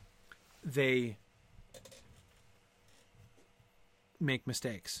 They make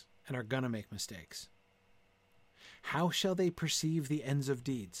mistakes and are gonna make mistakes. How shall they perceive the ends of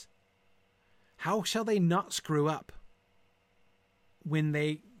deeds? How shall they not screw up when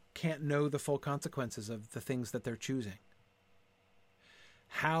they can't know the full consequences of the things that they're choosing?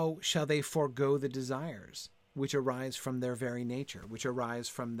 How shall they forego the desires which arise from their very nature, which arise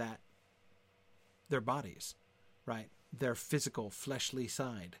from their bodies, right? Their physical, fleshly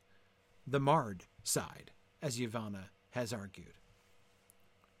side, the marred side, as Yavanna has argued.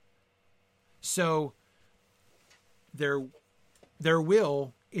 So their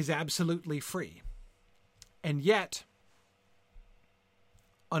will is absolutely free. And yet,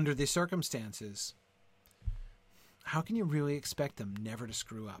 under the circumstances, how can you really expect them never to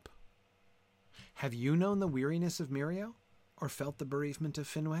screw up? Have you known the weariness of Miriel or felt the bereavement of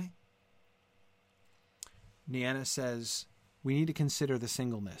Finwë? Nienna says, we need to consider the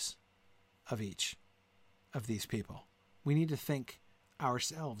singleness of each of these people. We need to think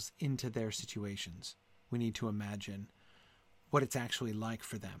ourselves into their situations. We need to imagine what it's actually like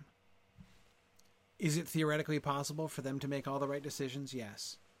for them. Is it theoretically possible for them to make all the right decisions?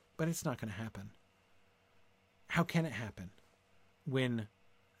 Yes. But it's not going to happen. How can it happen when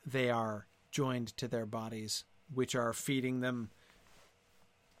they are joined to their bodies, which are feeding them,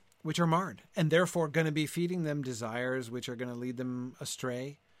 which are marred, and therefore going to be feeding them desires which are going to lead them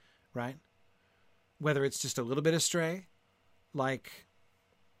astray, right? Whether it's just a little bit astray, like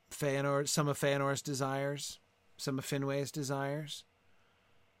Feanor, some of Feanor's desires, some of Finwë's desires,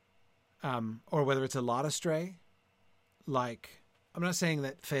 or whether it's a lot astray, like, I'm not saying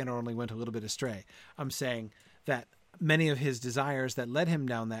that Feanor only went a little bit astray. I'm saying that many of his desires that led him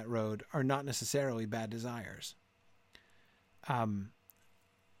down that road are not necessarily bad desires.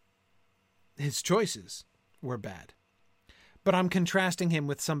 His choices were bad. But I'm contrasting him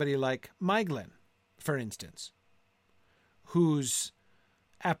with somebody like Meiglin, for instance, whose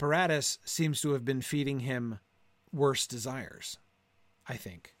apparatus seems to have been feeding him worse desires, I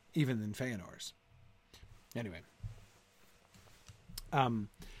think, even than Feanor's. Anyway.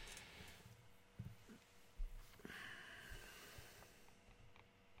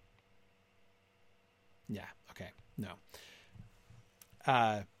 Yeah, okay, no.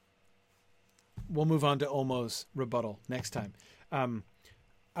 We'll move on to Olmo's rebuttal next time.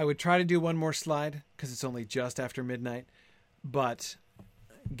 I would try to do one more slide because it's only just after midnight, but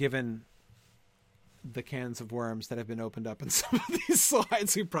given the cans of worms that have been opened up in some of these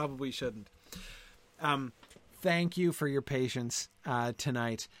slides, we probably shouldn't. Thank you for your patience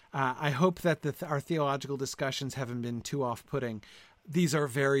tonight. I hope that our theological discussions haven't been too off-putting. These are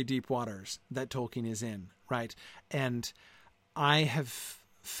very deep waters that Tolkien is in, right? And I have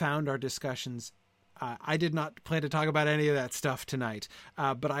found our discussions, I did not plan to talk about any of that stuff tonight,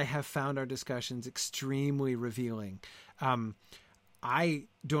 but I have found our discussions extremely revealing. I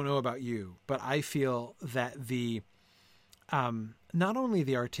don't know about you, but I feel that not only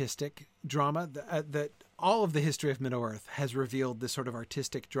the artistic drama, that all of the history of Middle-earth has revealed this sort of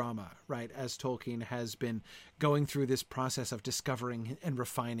artistic drama, right? As Tolkien has been going through this process of discovering and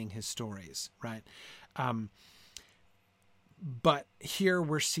refining his stories, right? But here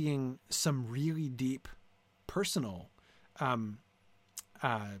we're seeing some really deep personal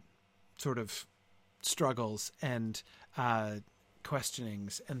sort of struggles and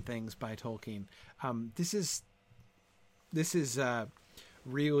questionings and things by Tolkien. This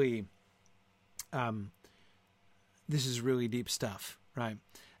is really deep stuff, right?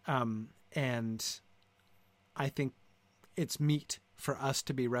 And I think it's meet for us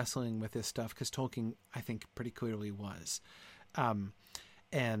to be wrestling with this stuff because Tolkien, I think, pretty clearly was.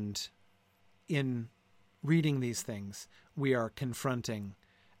 And in reading these things, we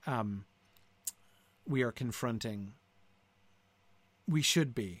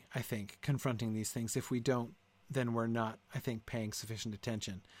should be, I think, confronting these things. If we don't, then we're not, I think, paying sufficient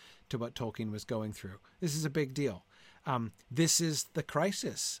attention to what Tolkien was going through. This is a big deal. This is the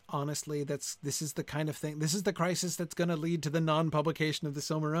crisis, honestly. This is the kind of thing, this is the crisis that's going to lead to the non-publication of the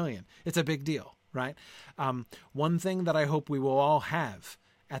Silmarillion. It's a big deal, right? One thing that I hope we will all have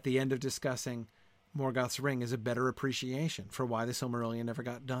at the end of discussing Morgoth's Ring is a better appreciation for why the Silmarillion never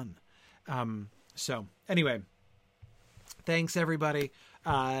got done. So anyway, thanks everybody.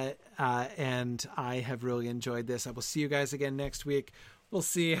 And I have really enjoyed this. I will see you guys again next week. We'll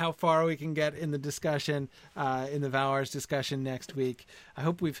see how far we can get in the discussion, in the Valar's discussion next week. I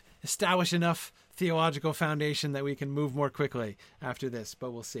hope we've established enough theological foundation that we can move more quickly after this,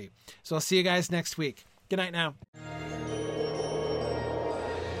 but we'll see. So I'll see you guys next week. Good night now.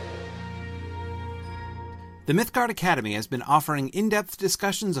 The Mythgard Academy has been offering in-depth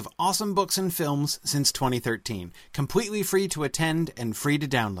discussions of awesome books and films since 2013, completely free to attend and free to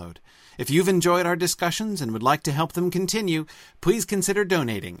download. If you've enjoyed our discussions and would like to help them continue, please consider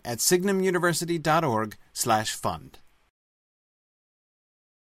donating at signumuniversity.org/fund.